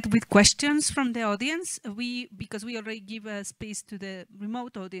go ahead with questions from the audience. Because we already give a space to the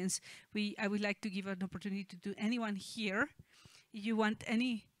remote audience, I would like to give an opportunity to anyone here. If you want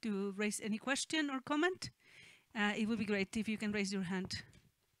to raise any question or comment, it would be great if you can raise your hand.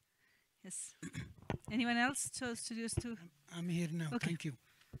 Yes. Anyone else? So just to. I'm here now. Okay. Thank you.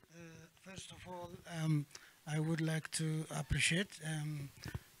 First of all, I would like to appreciate,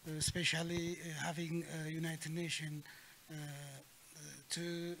 especially having United Nations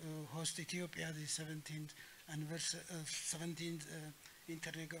to host Ethiopia the 17th anniversary, 17th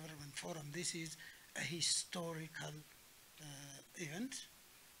Intergovernmental Forum. This is a historical event.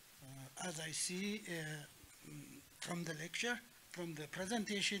 As I see from the lecture, from the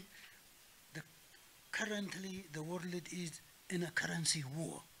presentation, currently the world is in a currency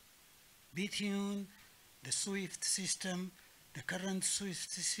war between the SWIFT system the current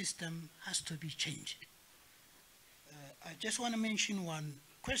SWIFT system has to be changed. I just want to mention one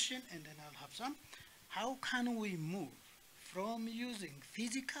question and then I'll have some. How can we move from using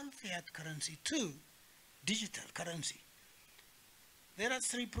physical fiat currency to digital currency? There are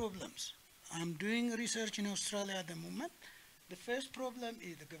three problems. I'm doing research in Australia at the moment. The first problem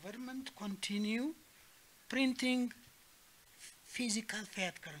is the government continue printing physical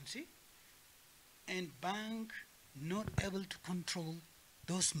fiat currency and bank not able to control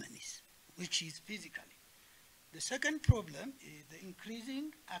those monies, which is physically. The second problem is the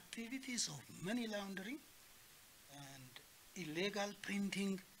increasing activities of money laundering and illegal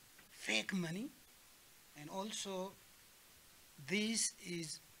printing fake money, and also this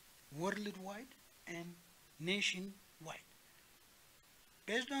is worldwide and nationwide.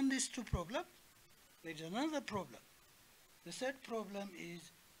 Based on these two problems, there is another problem. The third problem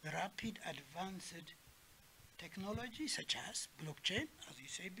is the rapid advanced technology such as blockchain, as you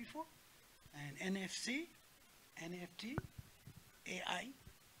said before, and NFC, NFT, AI,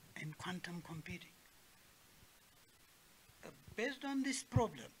 and quantum computing. Based on this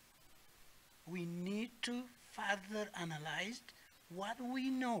problem, we need to further analyze what we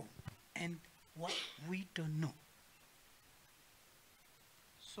know and what we don't know.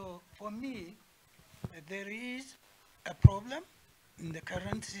 So for me, there is a problem in the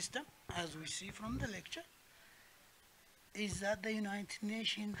current system, as we see from the lecture, is that the United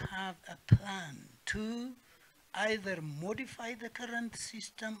Nations have a plan to either modify the current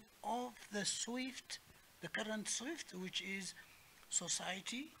system of the SWIFT, the current SWIFT, which is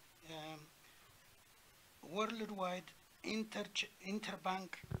society, worldwide interbank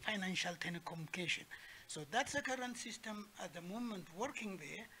financial telecommunication. So that's the current system at the moment working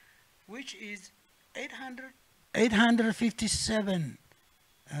there, which is 857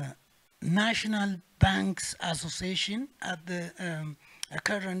 national banks association at the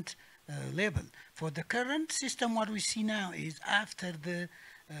current level. For the current system, what we see now is after the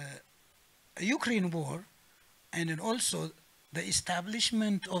Ukraine war, and then also the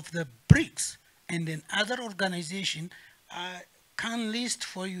establishment of the BRICS, and then other organizations, I can list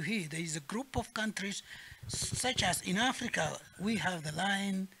for you here. There is a group of countries, such as in Africa, we have the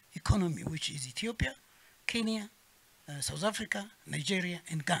Lion economy, which is Ethiopia, Kenya, South Africa, Nigeria,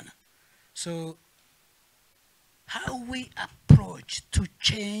 and Ghana. So how we approach to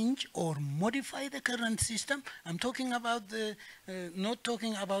change or modify the current system, I'm talking about the, not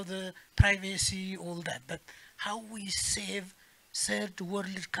talking about the privacy, all that, but how we save third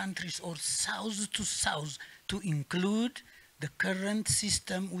world countries or south to south to include the current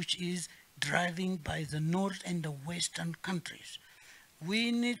system which is driving by the north and the western countries.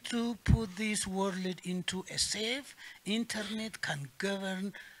 We need to put this world into a safe internet can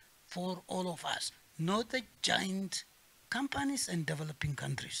govern for all of us, not the giant companies and developing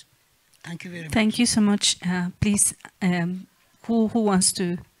countries. Thank you very much. Thank you so much. Please, who wants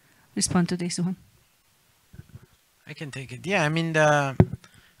to respond to this one? I can take it. Yeah, I mean,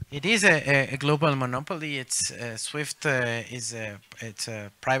 it is a global monopoly. It's SWIFT is it's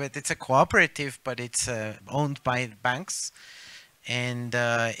a private, it's a cooperative, but it's owned by banks, and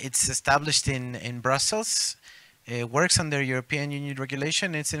it's established in Brussels. It works under European Union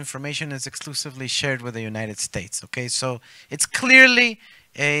regulation. Its information is exclusively shared with the United States. Okay, so it's clearly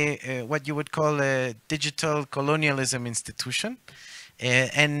a what you would call a digital colonialism institution.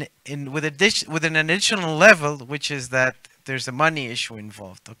 And with an additional level, which is that there's a money issue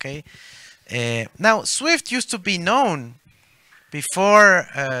involved, okay? Now, SWIFT used to be known before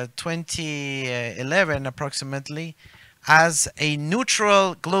 2011, approximately, as a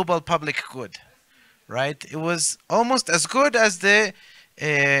neutral global public good, right? It was almost as good as the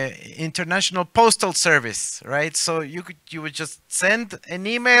International Postal Service, right? So you would just send an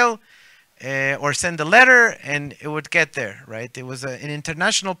email, or send a letter and it would get there, right? It was an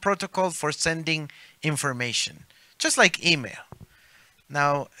international protocol for sending information, just like email.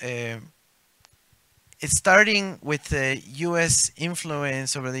 Now, it's starting with the US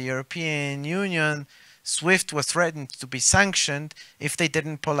influence over the European Union. SWIFT was threatened to be sanctioned if they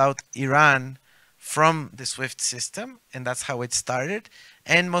didn't pull out Iran from the SWIFT system, and that's how it started.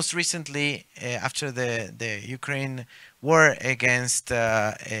 And most recently, after the Ukraine war against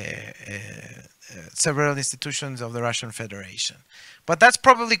several institutions of the Russian Federation. But that's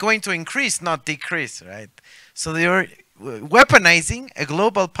probably going to increase, not decrease, right? So they're weaponizing a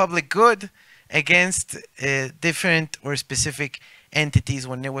global public good against different or specific entities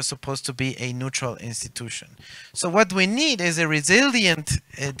when it was supposed to be a neutral institution. So what we need is a resilient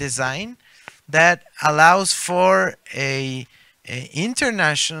design that allows for a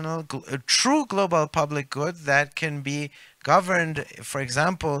international, a true global public good that can be governed, for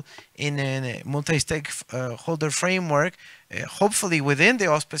example, in a multi-stakeholder framework, hopefully within the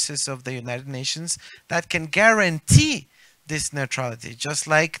auspices of the United Nations, that can guarantee this neutrality, just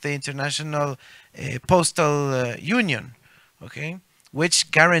like the International Postal Union, okay?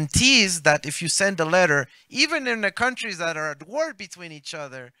 Which guarantees that if you send a letter, even in the countries that are at war between each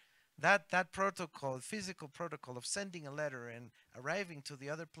other, that protocol, physical protocol of sending a letter and arriving to the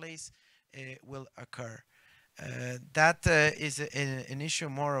other place will occur. That is an issue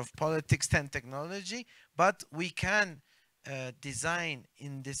more of politics than technology, but we can design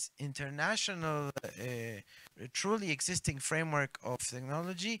in this international, truly existing framework of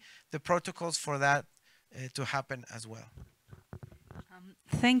technology, the protocols for that to happen as well.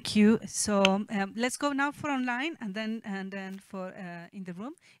 Thank you. So let's go now for online and then for in the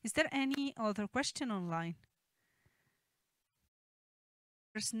room. Is there any other question online?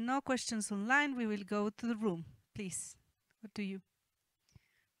 There's no questions online. We will go to the room, please. What do you?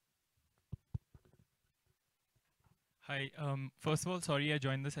 Hi. First of all, sorry I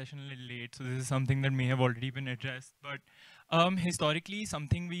joined the session a little late, so this is something that may have already been addressed. But historically,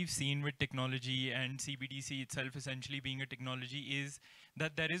 something we've seen with technology and CBDC itself essentially being a technology is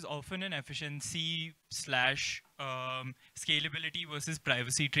that there is often an efficiency slash scalability versus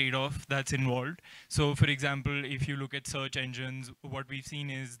privacy trade-off that's involved. So for example, if you look at search engines, what we've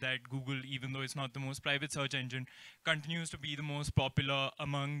seen is that Google, even though it's not the most private search engine, continues to be the most popular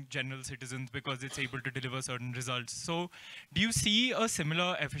among general citizens because it's able to deliver certain results. So do you see a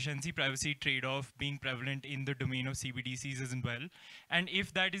similar efficiency privacy trade-off being prevalent in the domain of CBDCs as well? And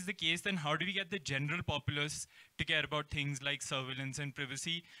if that is the case, then how do we get the general populace to care about things like surveillance and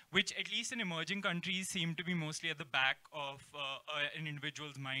privacy, which at least in emerging countries seem to be mostly at the back of an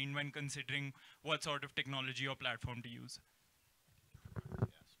individual's mind when considering what sort of technology or platform to use?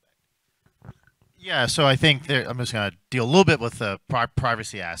 Yeah, so I think I'm just going to deal a little bit with the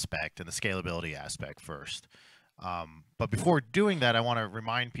privacy aspect and the scalability aspect first. But before doing that, I want to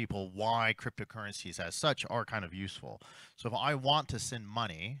remind people why cryptocurrencies as such are kind of useful. So if I want to send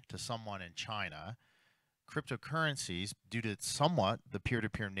money to someone in China, cryptocurrencies, due to somewhat the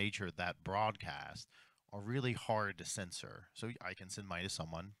peer-to-peer nature of that broadcast, are really hard to censor. So I can send money to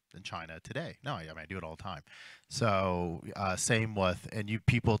someone in China today. No, I mean, I do it all the time. So same with, and you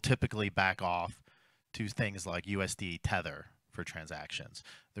people typically back off to things like USD Tether for transactions.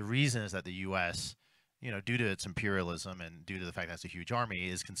 The reason is that the US, you know, due to its imperialism and due to the fact that it's a huge army,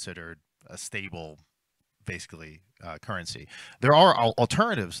 is considered a stable, basically, currency. There are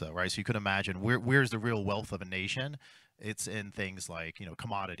alternatives though, right? So you could imagine where's the real wealth of a nation? It's in things like, you know,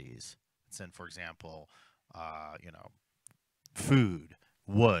 commodities. It's in, for example, you know, food,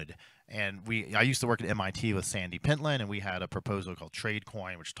 wood. And I used to work at MIT with Sandy Pentland, and we had a proposal called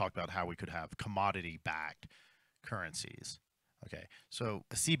TradeCoin, which talked about how we could have commodity-backed currencies. Okay, so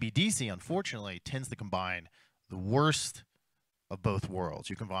a CBDC, unfortunately, tends to combine the worst of both worlds.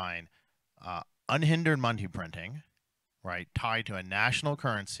 You combine unhindered money printing, right, tied to a national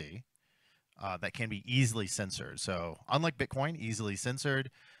currency that can be easily censored. So unlike Bitcoin, easily censored,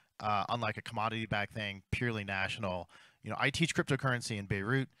 unlike a commodity-backed thing, purely national. You know, I teach cryptocurrency in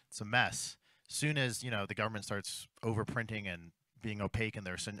Beirut. It's a mess. Soon as, you know, the government starts overprinting and being opaque in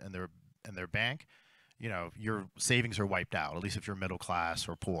their bank, you know, your savings are wiped out, at least if you're middle class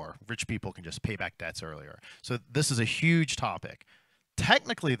or poor. Rich people can just pay back debts earlier. So this is a huge topic.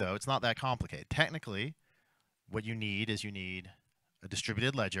 Technically, though, it's not that complicated. Technically, what you need is a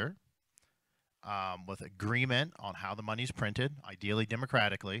distributed ledger with agreement on how the money's printed, ideally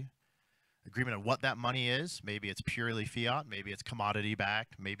democratically, agreement on what that money is. Maybe it's purely fiat, maybe it's commodity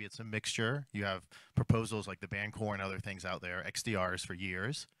backed, maybe it's a mixture. You have proposals like the Bancor and other things out there, XDRs for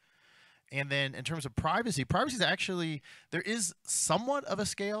years. And then in terms of privacy is actually, there is somewhat of a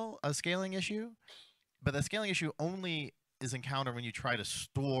scaling issue, but the scaling issue only is encountered when you try to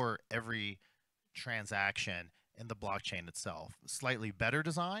store every transaction in the blockchain itself. Slightly better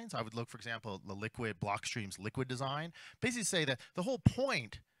designs, I would look, for example, the Blockstream's liquid design, basically say that the whole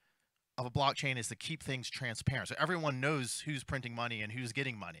point of a blockchain is to keep things transparent. So everyone knows who's printing money and who's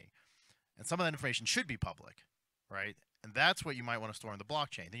getting money. And some of that information should be public, right? And that's what you might want to store in the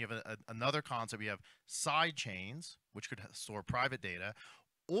blockchain. Then you have another concept. You have side chains, which could store private data,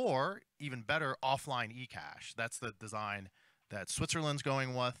 or even better, offline eCash. That's the design that Switzerland's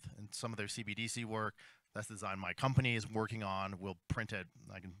going with and some of their CBDC work. That's the design my company is working on. We'll print it.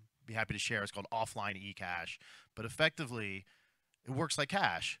 I can be happy to share. It's called offline eCash. But effectively, it works like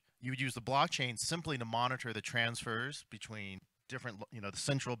cash. You would use the blockchain simply to monitor the transfers between different, you know, the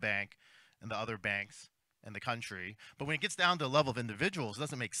central bank and the other banks in the country. But when it gets down to the level of individuals, it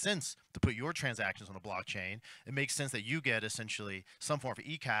doesn't make sense to put your transactions on a blockchain. It makes sense that you get essentially some form of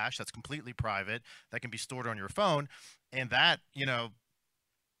e-cash that's completely private, that can be stored on your phone. And that, you know,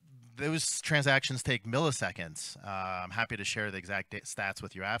 those transactions take milliseconds. I'm happy to share the exact stats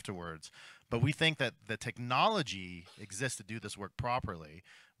with you afterwards. But we think that the technology exists to do this work properly.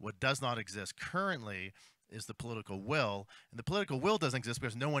 What does not exist currently is the political will. And the political will doesn't exist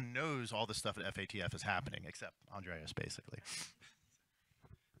because no one knows all the stuff at FATF is happening, except Andreas, basically.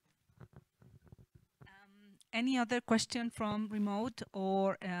 Any other question from remote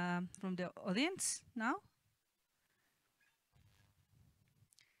or from the audience now?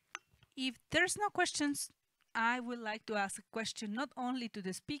 If there's no questions, I would like to ask a question not only to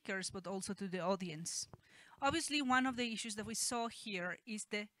the speakers, but also to the audience. Obviously, one of the issues that we saw here is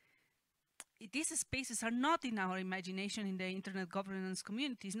these spaces are not in our imagination in the internet governance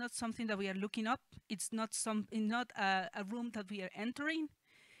community. It's not something that we are looking up. It's not a room that we are entering.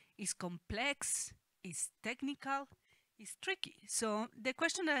 It's complex, it's technical, it's tricky. So the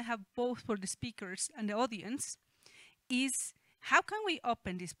question that I have both for the speakers and the audience is, how can we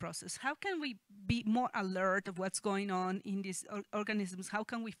open this process? How can we be more alert of what's going on in these organisms? How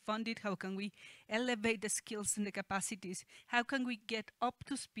can we fund it? How can we elevate the skills and the capacities? How can we get up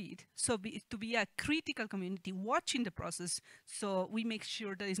to speed to be a critical community watching the process, so we make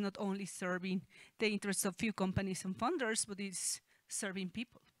sure that it's not only serving the interests of few companies and funders, but it's serving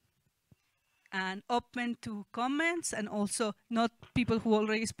people? And open to comments, and also not people who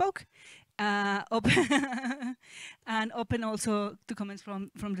already spoke. Open and open also to comments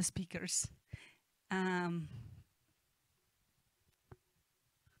from the speakers. Well,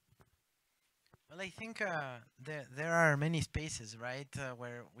 I think there are many spaces, right,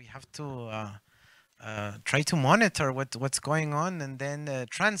 where we have to try to monitor what's going on and then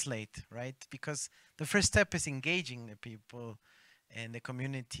translate, right? Because the first step is engaging the people and the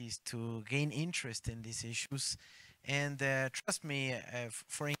communities to gain interest in these issues. And trust me,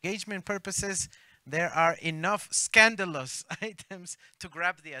 for engagement purposes, there are enough scandalous items to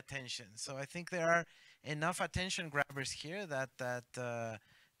grab the attention. So I think there are enough attention grabbers here that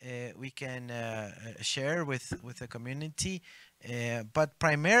we can share with the community, but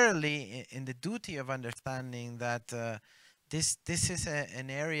primarily in the duty of understanding that this is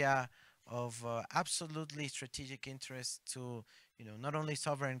an area of absolutely strategic interest to, you know, not only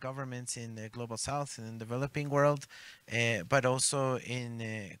sovereign governments in the global south and in the developing world, but also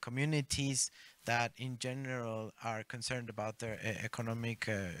in communities that in general are concerned about their economic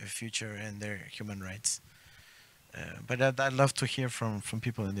future and their human rights. But I'd love to hear from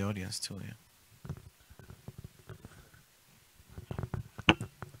people in the audience too. Yeah.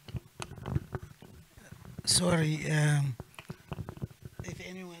 Sorry, if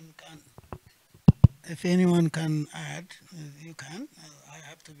anyone can add, you can. I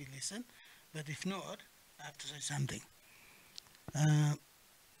have to be listened, but if not, I have to say something.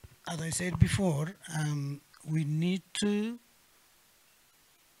 As I said before, we need to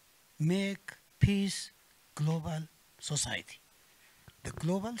make peace global society. The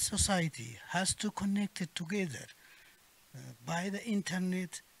global society has to connect it together by the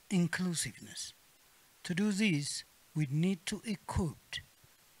internet inclusiveness. To do this, we need to equip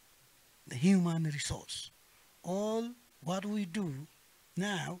the human resource. All what we do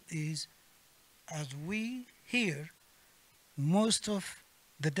now is, as we hear, most of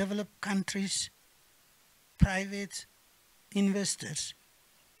the developed countries' private investors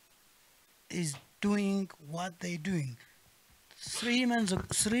is doing what they're doing.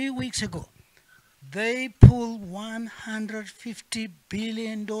 3 weeks ago, they pulled $150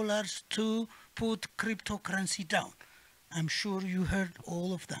 billion to put cryptocurrency down. I'm sure you heard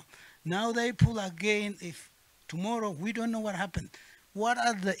all of them. Now they pull again. If tomorrow, we don't know what happened. What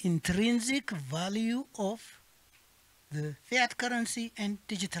are the intrinsic value of the fiat currency and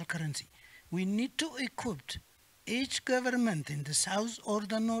digital currency? We need to equip each government in the south or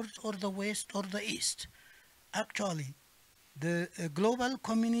the north or the west or the east. Actually, the global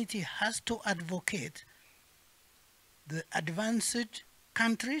community has to advocate the advanced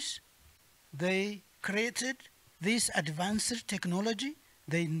countries. They created this advanced technology.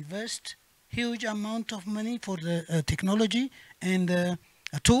 They invest huge amount of money for the technology and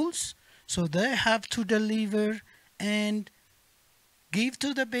tools. So they have to deliver and give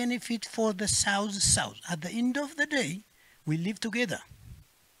to the benefit for the South. At the end of the day, we live together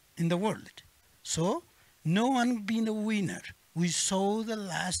in the world. So no one being a winner. We saw the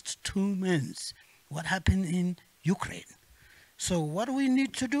last 2 months what happened in Ukraine. So what we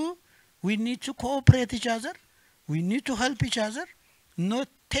need to do, we need to cooperate each other. We need to help each other, not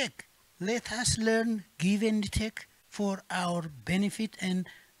take let us learn, give and take for our benefit and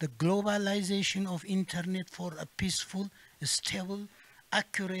the globalization of internet for a peaceful, stable,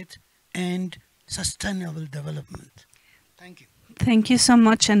 accurate, and sustainable development. Thank you. Thank you so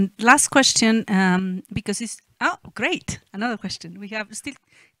much. And last question, because it's, oh, great, another question. We have still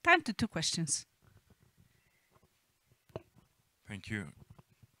time to 2 questions. Thank you.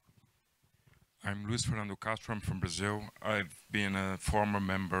 I'm Luis Fernando Castro. I'm from Brazil. I've been a former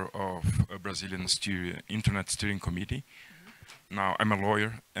member of a Brazilian Internet Steering Committee. Now I'm a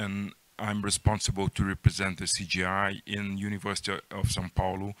lawyer and I'm responsible to represent the CGI in University of São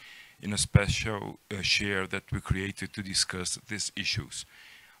Paulo in a special chair that we created to discuss these issues.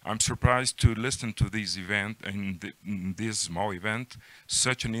 I'm surprised to listen to this event, in this small event,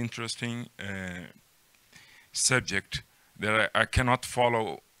 such an interesting subject that I cannot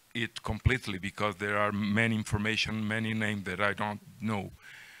follow it completely because there are many information, many names that I don't know.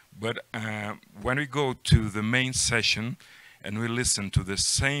 But when we go to the main session and we listen to the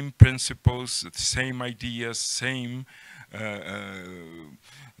same principles, the same ideas, same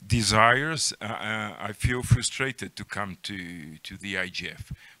desires, I feel frustrated to come to the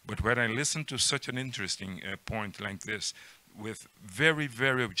IGF. But when I listen to such an interesting point like this, with very,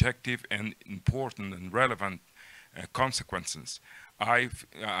 very objective and important and relevant consequences, I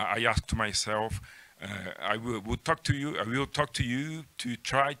ask to myself, I will talk to you to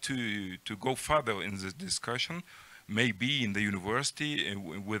try to go further in this discussion, maybe in the university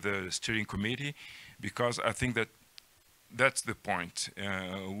with the steering committee, because I think that that's the point.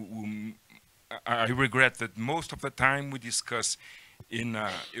 I regret that most of the time we discuss in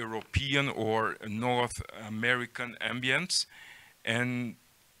European or North American ambience, and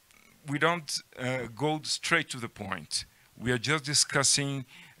we don't go straight to the point. We are just discussing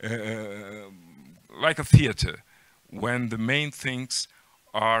like a theater, when the main things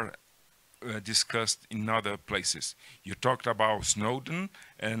are discussed in other places. You talked about Snowden,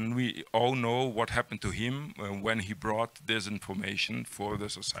 and we all know what happened to him when he brought this information for the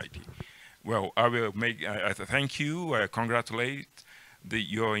society. Well, I will make, I thank you, I congratulate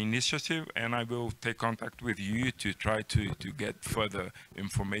your initiative, and I will take contact with you to try to get further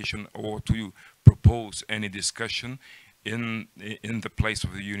information or to propose any discussion in the place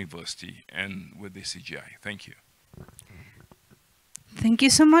of the university and with the CGI. Thank you. Thank you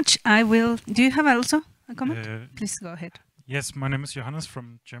so much. I will, do you have also a comment? Please go ahead. Yes, my name is Johannes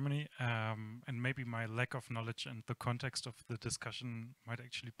from Germany, and maybe my lack of knowledge and the context of the discussion might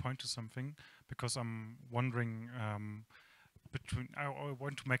actually point to something, because I'm wondering I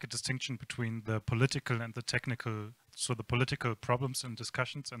want to make a distinction between the political and the technical, so the political problems and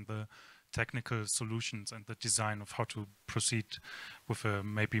discussions and the technical solutions and the design of how to proceed with a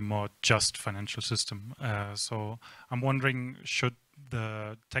maybe more just financial system. So I'm wondering, should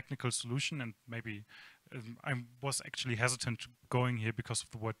the technical solution, and maybe I was actually hesitant going here because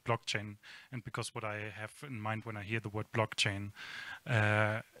of the word blockchain and because what I have in mind when I hear the word blockchain.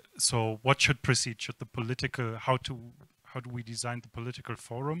 So what should precede? Should the political, how do we design the political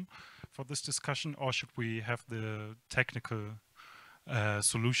forum for this discussion, or should we have the technical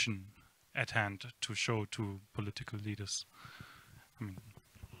solution at hand to show to political leaders? I mean,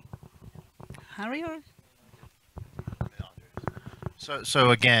 Harry, or? So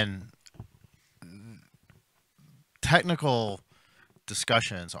again, technical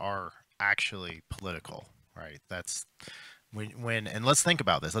discussions are actually political, right? That's when and let's think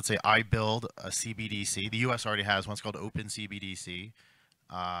about this. Let's say I build a CBDC. The US already has one. It's called Open CBDC.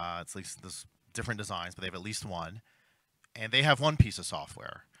 It's like there's different designs, but they have at least one. And they have one piece of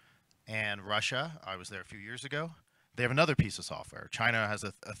software. And Russia, I was there a few years ago, they have another piece of software. China has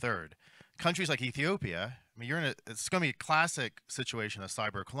a third. Countries like Ethiopia, I mean, it's going to be a classic situation of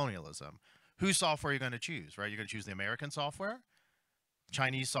cyber colonialism. Whose software are you going to choose, right? You're going to choose the American software,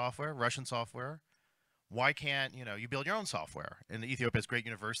 Chinese software, Russian software. Why can't, you build your own software? And Ethiopia has great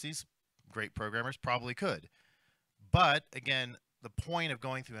universities, great programmers, probably could. But again, the point of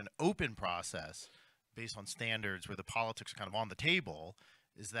going through an open process based on standards where the politics are kind of on the table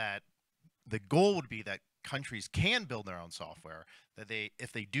is that the goal would be that countries can build their own software, that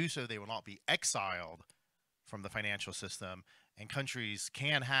if they do so, they will not be exiled from the financial system, and countries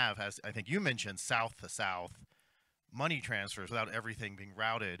can have, as I think you mentioned, south to south money transfers without everything being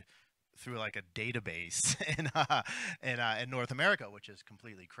routed through like a database in North America, which is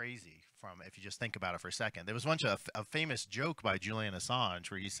completely crazy if you just think about it for a second. There was once a famous joke by Julian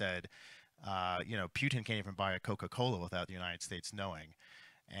Assange where he said, Putin can't even buy a Coca-Cola without the United States knowing.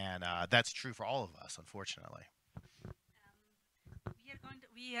 And that's true for all of us, unfortunately.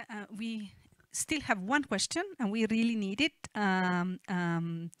 We still have one question, and we really need it.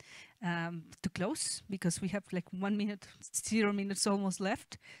 close because we have like 1 minute, 0 minutes almost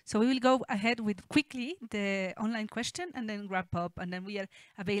left. So we will go ahead with quickly the online question and then wrap up, and then we are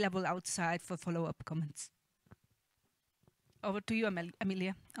available outside for follow-up comments. Over to you,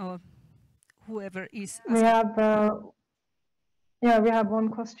 Amelia, or whoever is asking. We have one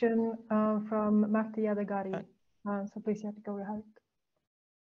question from Matti Yadagari. So please, you have to go ahead.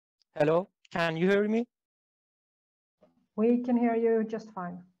 Hello, can you hear me? We can hear you just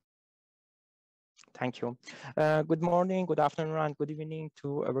fine. Thank you. Good morning, good afternoon, and good evening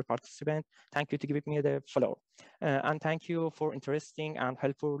to every participant. Thank you to give me the floor. And thank you for interesting and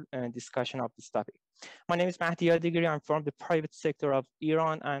helpful discussion of this topic. My name is Mahdi Yadigiri. I'm from the private sector of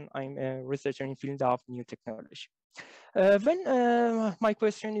Iran, and I'm a researcher in field of new technology. My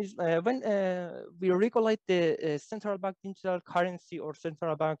question is, when we regulate the central bank digital currency or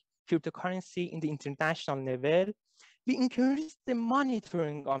central bank cryptocurrency in the international level, we increase the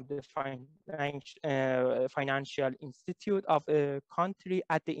monitoring of the financial institute of a country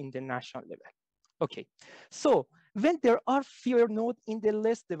at the international level. Okay, so when there are fewer nodes in the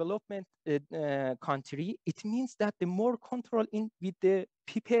less development country, it means that the more control in with the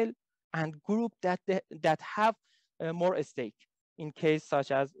people and group that have more stake in case such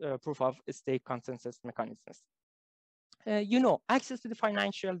as proof of stake consensus mechanisms. Access to the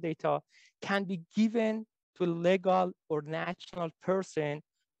financial data can be given to legal or national person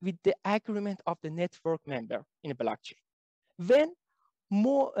with the agreement of the network member in a blockchain. When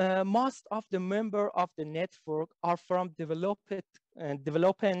most of the member of the network are from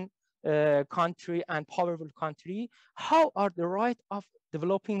developing country and powerful country, how are the right of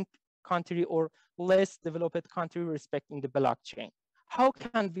developing country or less developed country respecting the blockchain? How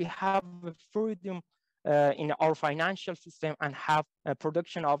can we have freedom in our financial system and have a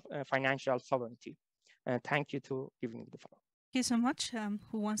production of financial sovereignty? Thank you to giving me the floor. Thank you so much.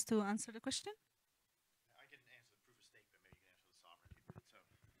 Who wants to answer the question? I can answer the proof of stake, but maybe you can answer the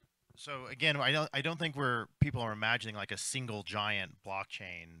sovereignty bit. So again, I don't think people are imagining like a single giant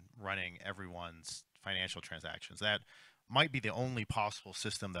blockchain running everyone's financial transactions. That might be the only possible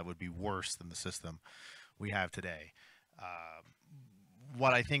system that would be worse than the system we have today.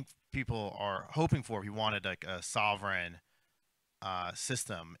 What I think people are hoping for, if you wanted like a sovereign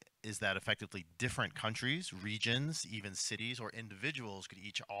system, is that effectively different countries, regions, even cities or individuals could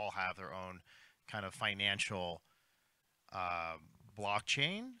each all have their own kind of financial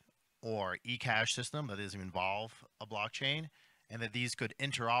blockchain or e-cash system that doesn't involve a blockchain, and that these could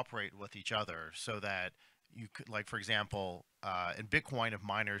interoperate with each other so that you could, like, for example, in Bitcoin, if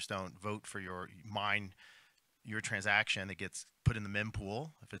miners don't vote for your transaction, it gets put in the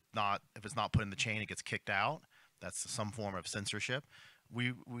mempool. If it's not put in the chain, it gets kicked out. That's some form of censorship.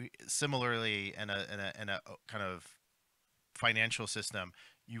 We similarly in a kind of financial system,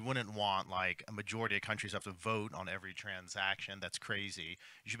 you wouldn't want like a majority of countries have to vote on every transaction. That's crazy.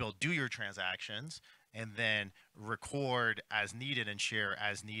 You should be able to do your transactions and then record as needed and share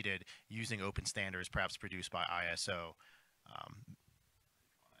as needed using open standards, perhaps produced by ISO.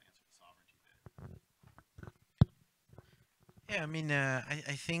 Yeah, I mean,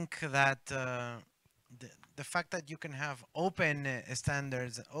 I think that the fact that you can have open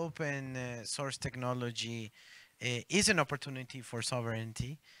standards, open source technology is an opportunity for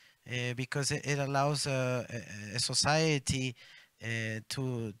sovereignty because it allows a society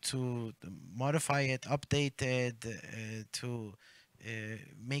to modify it, update it, to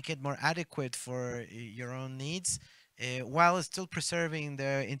make it more adequate for your own needs, while still preserving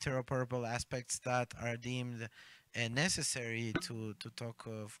the interoperable aspects that are deemed necessary to talk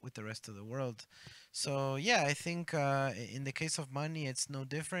with the rest of the world. So yeah, I think in the case of money, it's no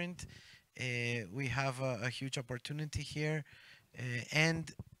different. We have a huge opportunity here,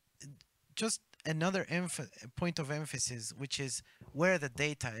 and just another point of emphasis, which is where the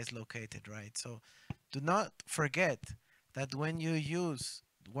data is located, right? So do not forget that when you use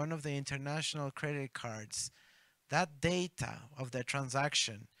one of the international credit cards, that data of the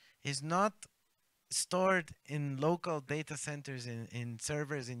transaction is not stored in local data centers in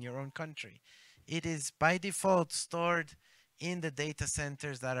servers in your own country. It is by default stored in the data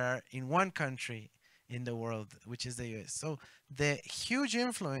centers that are in one country in the world, which is the US. So the huge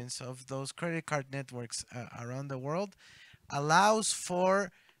influence of those credit card networks around the world allows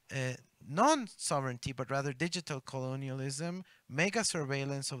for non-sovereignty, but rather digital colonialism, mega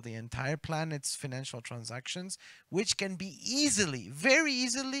surveillance of the entire planet's financial transactions, which can be easily, very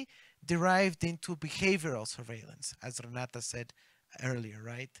easily, derived into behavioral surveillance, as Renata said earlier,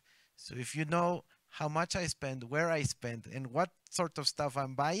 right? So if you know how much I spend, where I spend, and what sort of stuff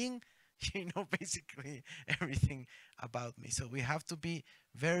I'm buying, you know basically everything about me. So we have to be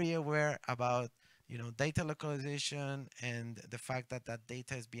very aware about, you know, data localization and the fact that that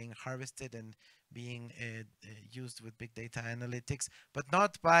data is being harvested and being used with big data analytics, but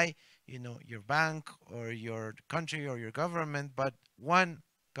not by, you know, your bank or your country or your government, but one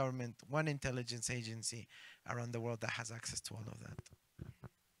government, one intelligence agency around the world that has access to all of that.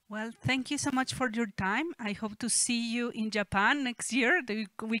 Well, thank you so much for your time. I hope to see you in Japan next year.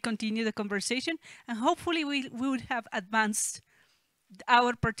 We continue the conversation, and hopefully we would have advanced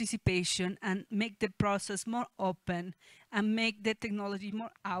our participation and make the process more open and make the technology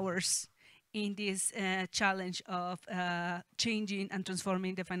more ours in this challenge of changing and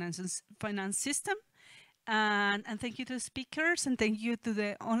transforming the finance system. And thank you to the speakers, and thank you to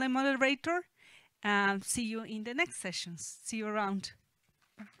the online moderator. See you in the next sessions. See you around.